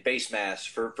gaiters and face masks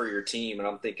for your team. And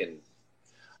I'm thinking,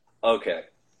 okay,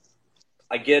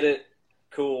 I get it.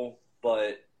 Cool.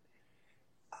 But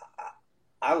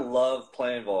I love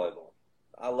playing volleyball.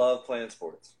 I love playing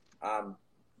sports.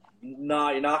 You're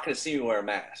not going to see me wear a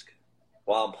mask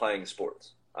while I'm playing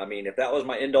sports. I mean, if that was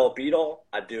my end-all, be-all,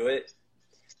 I'd do it.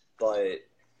 But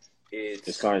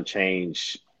it's going to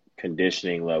change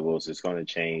conditioning levels. It's going to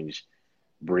change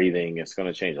breathing. It's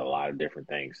going to change a lot of different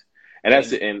things. And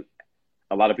and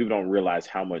a lot of people don't realize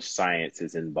how much science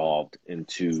is involved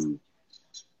into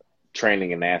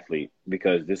training an athlete,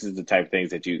 because this is the type of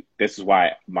things this is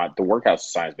why the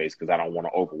workout's science-based, because I don't want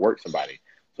to overwork somebody.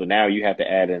 So now you have to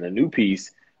add in a new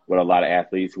piece with a lot of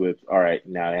athletes with, all right,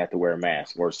 now they have to wear a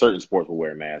mask, or certain sports will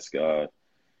wear a mask.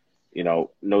 You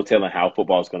know, no telling how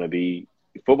football is going to be.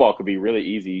 Football could be really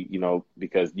easy, you know,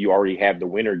 because you already have the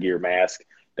winter gear mask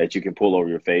that you can pull over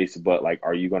your face. But like,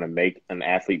 are you going to make an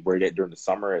athlete wear that during the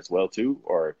summer as well too,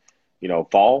 or, you know,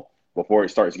 fall before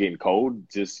it starts getting cold?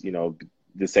 Just, you know,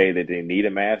 to say that they need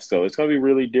a mask. So it's going to be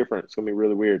really different. It's going to be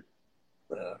really weird.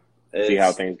 See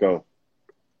how things go.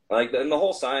 Like in the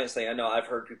whole science thing, I know I've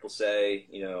heard people say,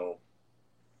 you know,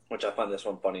 which I find this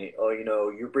one funny. Oh, you know,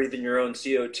 you're breathing your own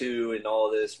CO2 and all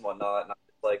of this and whatnot. And I'm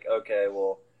like, okay,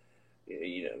 well,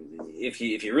 you know, if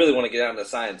you really want to get out into the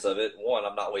science of it, one,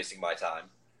 I'm not wasting my time.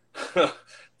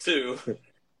 Two,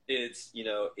 it's, you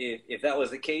know, if that was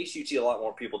the case, you'd see a lot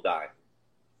more people dying.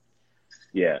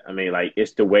 Yeah, I mean, like,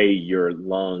 it's the way your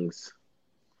lungs.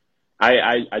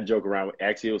 I joke around.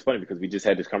 Actually, it was funny because we just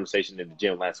had this conversation in the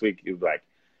gym last week. It was like,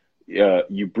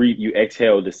 you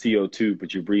exhale the CO2,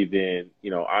 but you breathe in,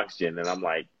 oxygen. And I'm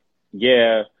like,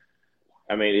 yeah,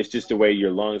 I mean, it's just the way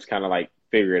your lungs kind of like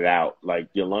figure it out. Like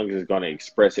your lungs is going to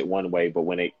express it one way, but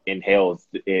when it inhales,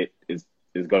 it is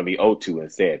going to be O2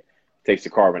 instead. It takes the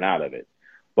carbon out of it.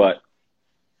 But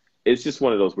it's just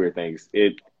one of those weird things.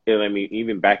 I mean,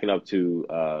 even backing up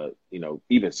to,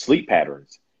 even sleep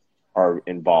patterns are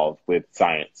involved with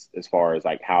science as far as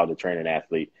like how to train an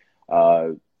athlete. Uh,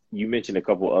 you mentioned a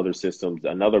couple other systems.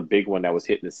 Another big one that was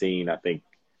hitting the scene, I think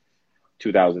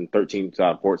 2013,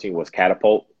 2014 was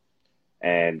Catapult.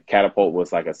 And Catapult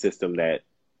was like a system that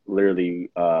literally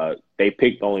they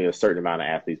picked only a certain amount of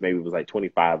athletes. Maybe it was like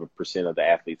 25% of the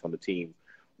athletes on the team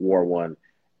wore one.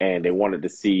 And they wanted to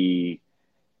see,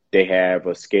 they have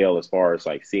a scale as far as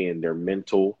like seeing their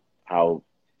mental, how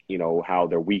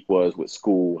their week was with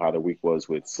school, how their week was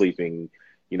with sleeping,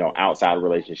 outside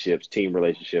relationships, team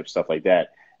relationships, stuff like that.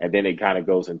 And then it kind of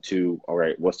goes into, all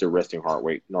right, what's their resting heart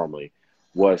rate normally?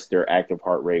 What's their active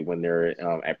heart rate when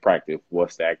they're at practice?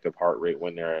 What's the active heart rate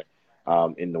when they're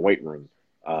in the weight room?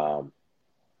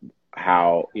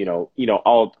 How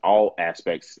all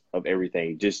aspects of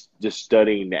everything. Just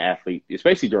studying the athlete,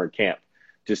 especially during camp,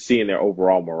 just seeing their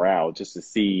overall morale, just to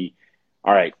see,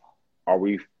 all right, are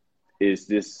we? Is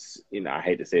this? I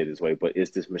hate to say it this way, but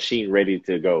is this machine ready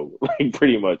to go? Like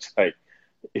pretty much, like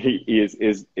he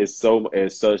is so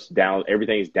as such down.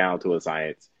 Everything's down to a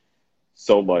science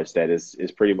so much that it's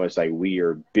pretty much like we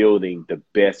are building the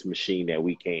best machine that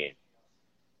we can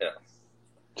Yeah.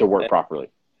 to work And, properly.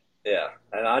 yeah.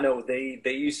 And I know they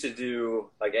used to do,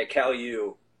 like at Cal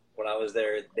U when I was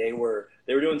there, they were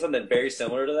doing something very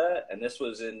similar to that. And this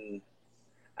was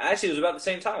actually it was about the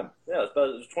same time. Yeah, it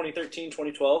was 2013,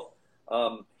 2012.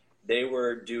 They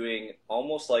were doing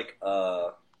almost like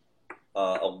a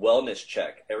wellness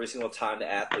check every single time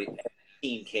the athlete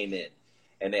team came in,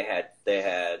 and they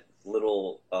had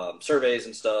little surveys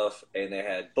and stuff, and they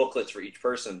had booklets for each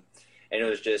person, and it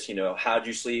was just how'd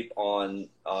you sleep on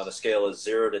a scale of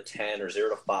 0 to 10 or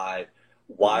 0 to 5?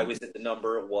 Why was it the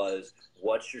number it was?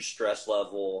 What's your stress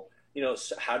level?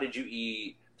 How did you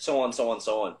eat? So on, so on,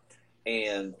 so on,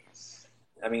 and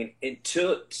I mean,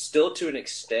 still to an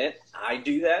extent, I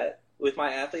do that with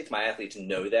my athletes. My athletes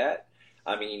know that.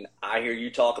 I mean, I hear you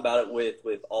talk about it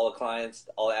with all the clients,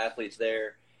 all the athletes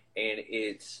there, and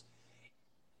it's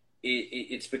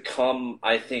become,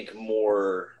 I think,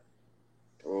 more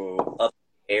up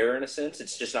in the air in a sense.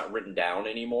 It's just not written down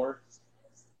anymore,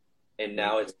 and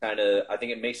now it's kind of, I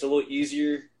think it makes it a little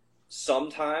easier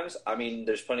sometimes. I mean,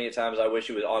 there's plenty of times I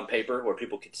wish it was on paper where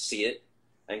people could see it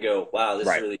and go, "Wow, this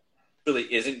Right. really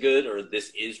isn't good," or "This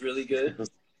is really good."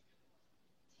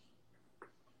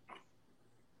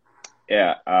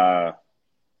 Yeah.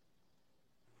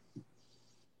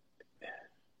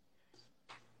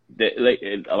 Like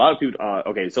a lot of people.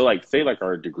 Okay, so like say like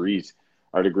our degrees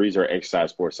are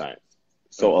exercise sports science.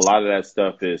 So a lot of that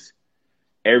stuff is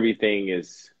everything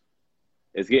is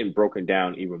getting broken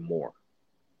down even more.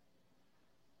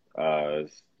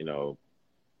 You know,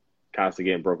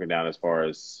 constantly getting broken down as far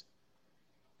as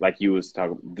like you was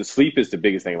talking. The sleep is the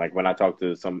biggest thing. Like when I talk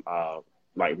to some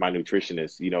like my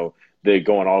nutritionist, they're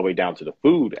going all the way down to the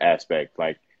food aspect.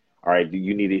 Like, all right,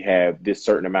 you need to have this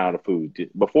certain amount of food.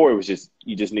 Before it was just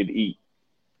you just need to eat.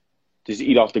 Just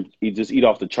eat off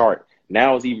the chart.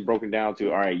 Now it's even broken down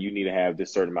to, all right, you need to have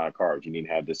this certain amount of carbs, you need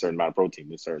to have this certain amount of protein,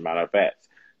 this certain amount of fats.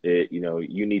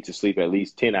 You need to sleep at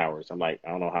least 10 hours. I'm like, I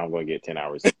don't know how I'm going to get 10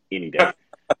 hours any day.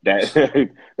 That,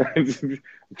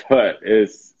 but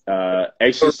it's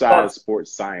exercise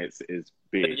sports science is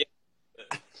big.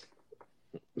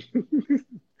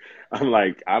 I'm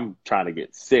like, I'm trying to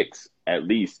get 6 at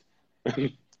least.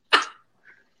 I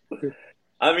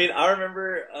mean, I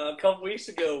remember a couple weeks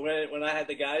ago when I had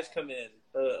the guys come in,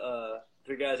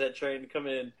 3 guys that trained come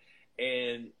in,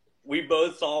 and we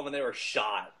both saw them and they were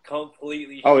shot,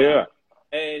 completely Oh shot.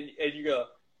 yeah. And you go,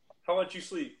 how much you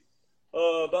sleep?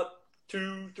 About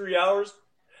 2-3 hours.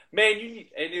 Man,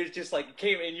 and it was just like,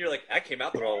 and you're like, I came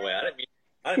out the wrong way. I didn't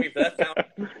mean for that sound.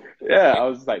 Yeah, I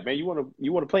was like, man, you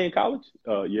wanna play in college?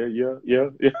 Yeah.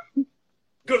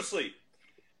 Go to sleep.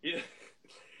 You know?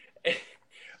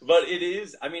 But it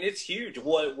is, I mean, it's huge.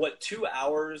 What 2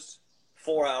 hours,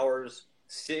 4 hours,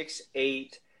 6,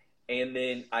 8, and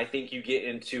then I think you get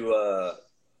into a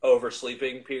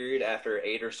oversleeping period after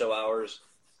 8 or so hours.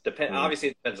 Obviously,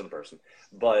 it depends on the person,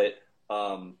 but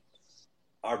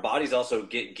our bodies also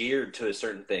get geared to a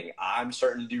certain thing. I'm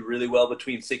starting to do really well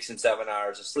between 6 and 7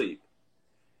 hours of sleep,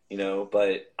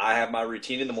 but I have my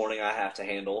routine in the morning I have to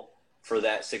handle for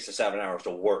that 6 to 7 hours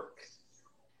to work.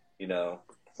 A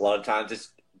lot of times it's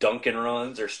Dunkin'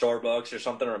 runs or Starbucks or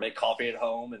something, or make coffee at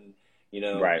home, and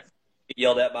Right. get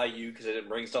yelled at by you because I didn't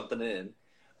bring something in.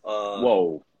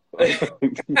 Whoa.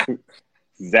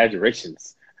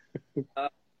 Exaggerations.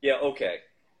 Yeah, okay,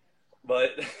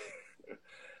 but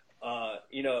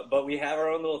but we have our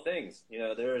own little things.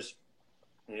 There's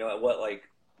at what, like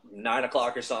 9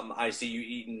 o'clock or something, I see you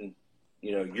eating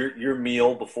your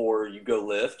meal before you go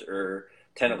lift, or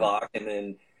 10 o'clock, and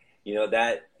then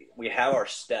that we have our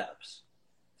steps.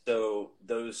 So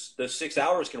those 6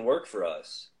 hours can work for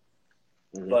us,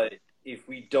 but if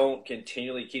we don't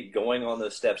continually keep going on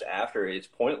those steps after, it's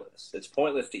pointless. It's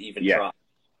pointless to even Yeah. try.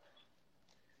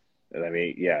 I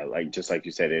mean, yeah, like just like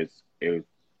you said,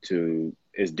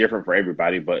 it's different for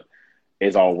everybody, but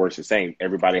it all works the same.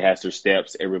 Everybody has their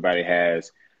steps. Everybody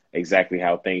has exactly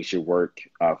how things should work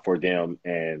for them,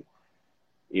 and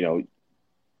you know,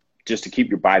 just to keep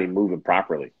your body moving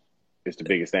properly is the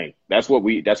biggest thing. That's why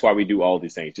we do all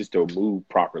these things, just to move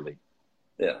properly.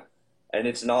 Yeah, and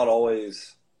it's not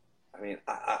always. I mean,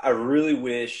 I really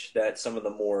wish that some of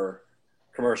the more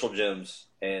commercial gyms,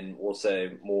 and we'll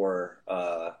say more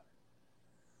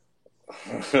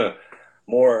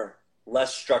more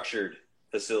less structured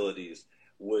facilities,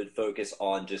 would focus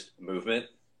on just movement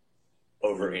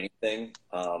over anything.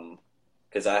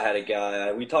 Because I had a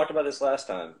guy, we talked about this last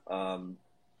time.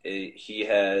 He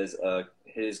has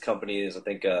his company is, I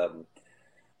think,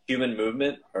 Human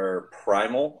Movement or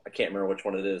Primal. I can't remember which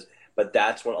one it is, but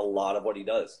that's what a lot of what he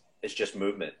does. It's just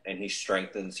movement, and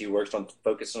he works on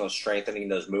focusing on strengthening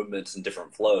those movements and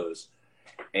different flows.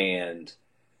 And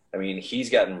I mean,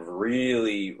 he's gotten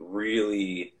really,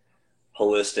 really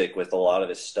holistic with a lot of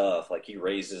his stuff. Like, he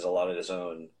raises a lot of his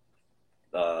own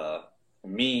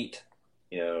meat,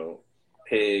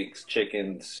 pigs,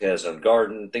 chickens. He has his own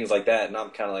garden, things like that. And I'm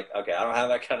kind of like, okay, I don't have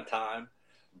that kind of time,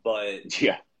 but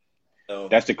Yeah,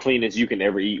 that's the cleanest you can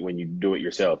ever eat when you do it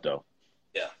yourself, though.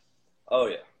 yeah, oh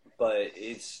yeah, but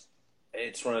it's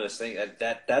one of those things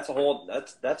that's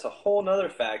a whole nother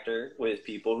factor with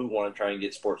people who want to try and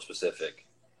get sport specific,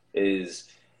 is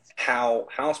how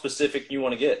specific you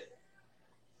want to get.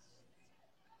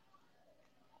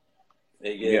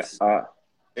 It gets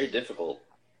very difficult.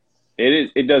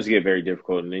 It does get very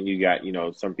difficult, and then you got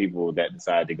some people that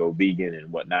decide to go vegan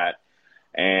and whatnot,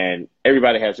 and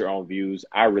everybody has their own views.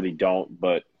 I really don't,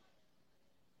 but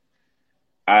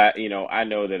I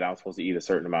know that I'm supposed to eat a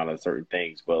certain amount of certain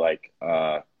things, but like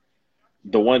the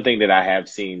one thing that I have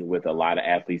seen with a lot of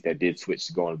athletes that did switch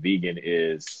to going vegan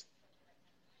is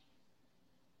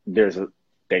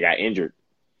they got injured.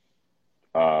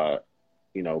 Uh,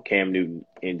 Cam Newton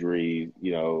injury,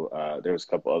 there was a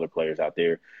couple other players out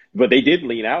there, but they did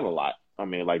lean out a lot. I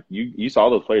mean, like you saw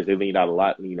those players, they leaned out a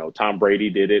lot. Tom Brady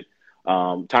did it.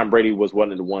 Tom Brady was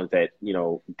one of the ones that,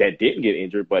 that didn't get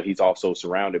injured, but he's also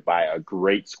surrounded by a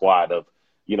great squad of,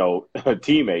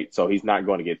 teammates. So he's not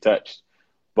going to get touched.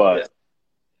 But,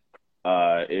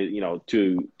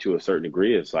 to a certain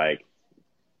degree, it's like,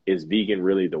 is vegan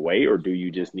really the way, or do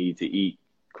you just need to eat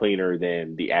cleaner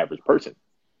than the average person?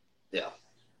 Yeah.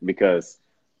 Because,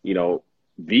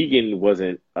 vegan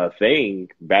wasn't a thing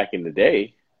back in the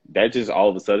day. That just all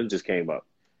of a sudden just came up.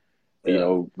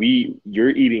 Yeah. You're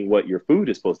eating what your food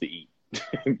is supposed to eat.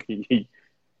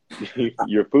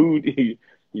 Your food,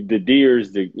 the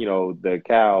deers, the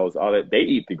cows, all that, they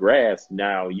eat the grass.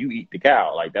 Now you eat the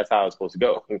cow. Like, that's how it's supposed to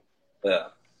go. Yeah.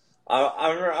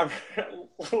 I'm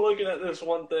looking at this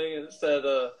one thing, and it said,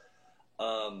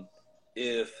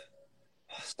 if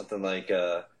something like,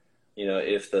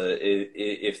 if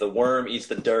the worm eats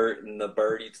the dirt and the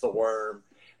bird eats the worm,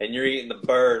 and you're eating the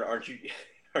bird, aren't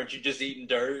you just eating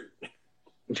dirt?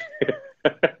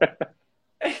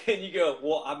 And you go,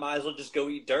 well, I might as well just go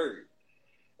eat dirt.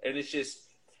 And it's just,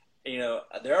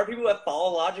 there are people that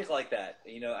follow logic like that.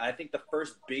 I think the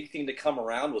first big thing to come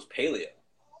around was paleo.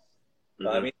 Mm-hmm.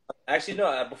 I mean, actually,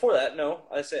 no. Before that, no.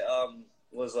 I say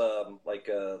was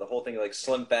the whole thing, like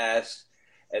Slim Fast,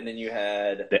 and then you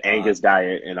had the Angus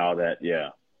diet and all that. Yeah,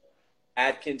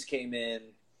 Atkins came in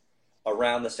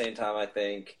around the same time, I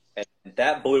think, and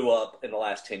that blew up in the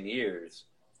last 10 years.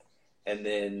 And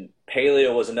then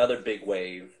paleo was another big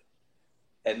wave,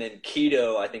 and then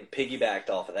keto, I think, piggybacked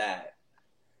off of that.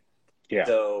 Yeah.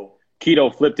 So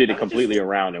keto flipped it completely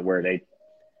around, and where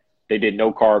they did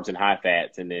no carbs and high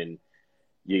fats, and then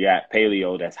you got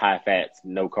paleo that's high fats,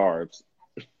 no carbs,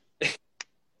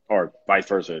 or vice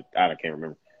versa. I can't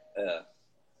remember. Yeah.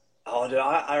 Oh, dude,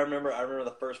 I remember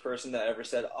the first person that ever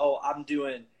said, "Oh, I'm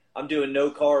doing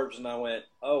no carbs," and I went,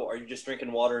 "Oh, are you just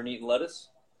drinking water and eating lettuce?"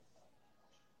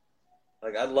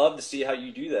 Like, I'd love to see how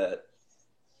you do that.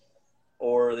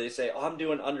 Or they say, "Oh, I'm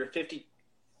doing under 50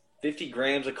 50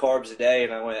 grams of carbs a day.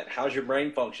 And I went, how's your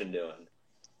brain function doing?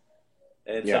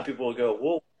 And some Yeah. people will go,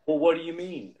 well, what do you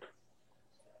mean?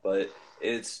 But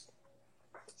it's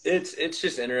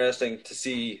just interesting to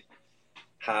see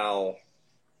how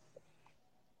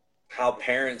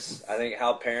parents,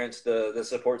 the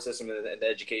support system and the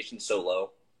education's so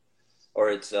low, or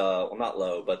it's well, not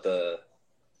low, but the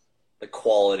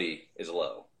quality is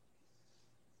low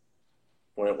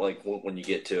when you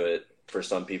get to it for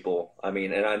some people. I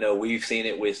mean, and I know we've seen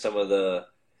it with some of the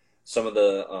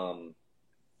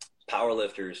power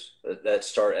lifters that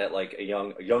start at like a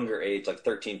younger age, like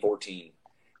 13, 14,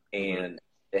 and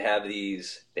they have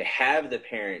the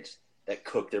parents that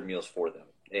cook their meals for them.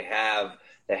 They have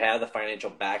the financial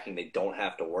backing. They don't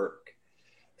have to work.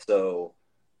 So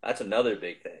that's another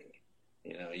big thing.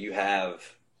 You know, you have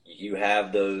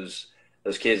those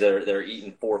kids that are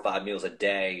eating 4 or 5 meals a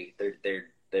day.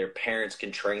 Their parents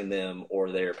can train them,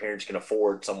 or their parents can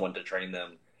afford someone to train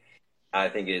them. I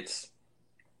think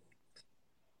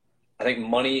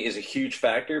money is a huge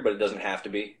factor, but it doesn't have to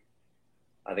be.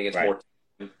 I think it's Right. more.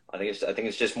 I think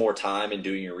it's just more time and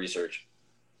doing your research.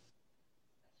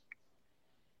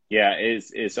 Yeah,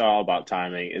 it's all about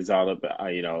timing. It's all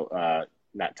about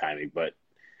not timing, but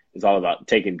it's all about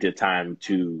taking the time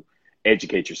to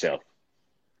educate yourself.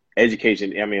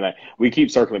 Education. I mean, like we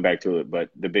keep circling back to it, but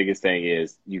the biggest thing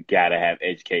is you gotta have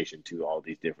education to all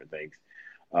these different things,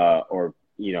 or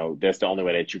that's the only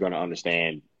way that you're going to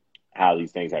understand how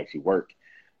these things actually work.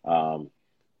 Um,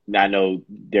 Now, I know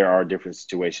there are different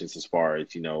situations as far as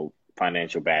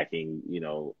financial backing.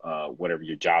 Whatever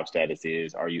your job status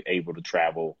is, are you able to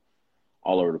travel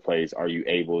all over the place? Are you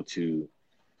able to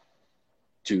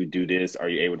do this? Are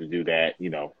you able to do that?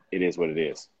 It is what it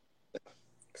is.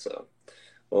 So,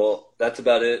 well, that's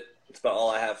about it. That's about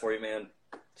all I have for you, man.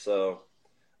 So,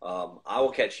 I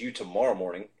will catch you tomorrow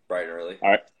morning, bright and early. All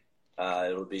right,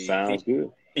 It'll be sounds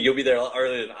good. you'll be there a lot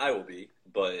earlier than I will be,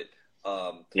 but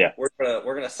Yeah. we're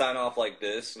gonna sign off like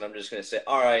this, and I'm just gonna say,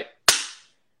 all right,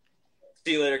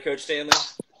 see you later, Coach Stanley.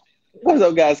 What's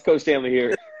up, guys? Coach Stanley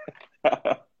here. All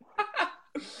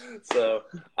So,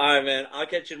 all right, man. I'll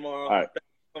catch you tomorrow. right, Thanks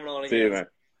for coming on see you, again,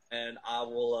 man. and I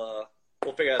will.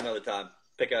 We'll figure out another time.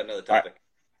 Pick out another All right, topic.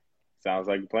 sounds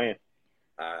like a plan.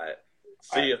 All right. All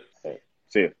See right, you. hey,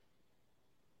 see you.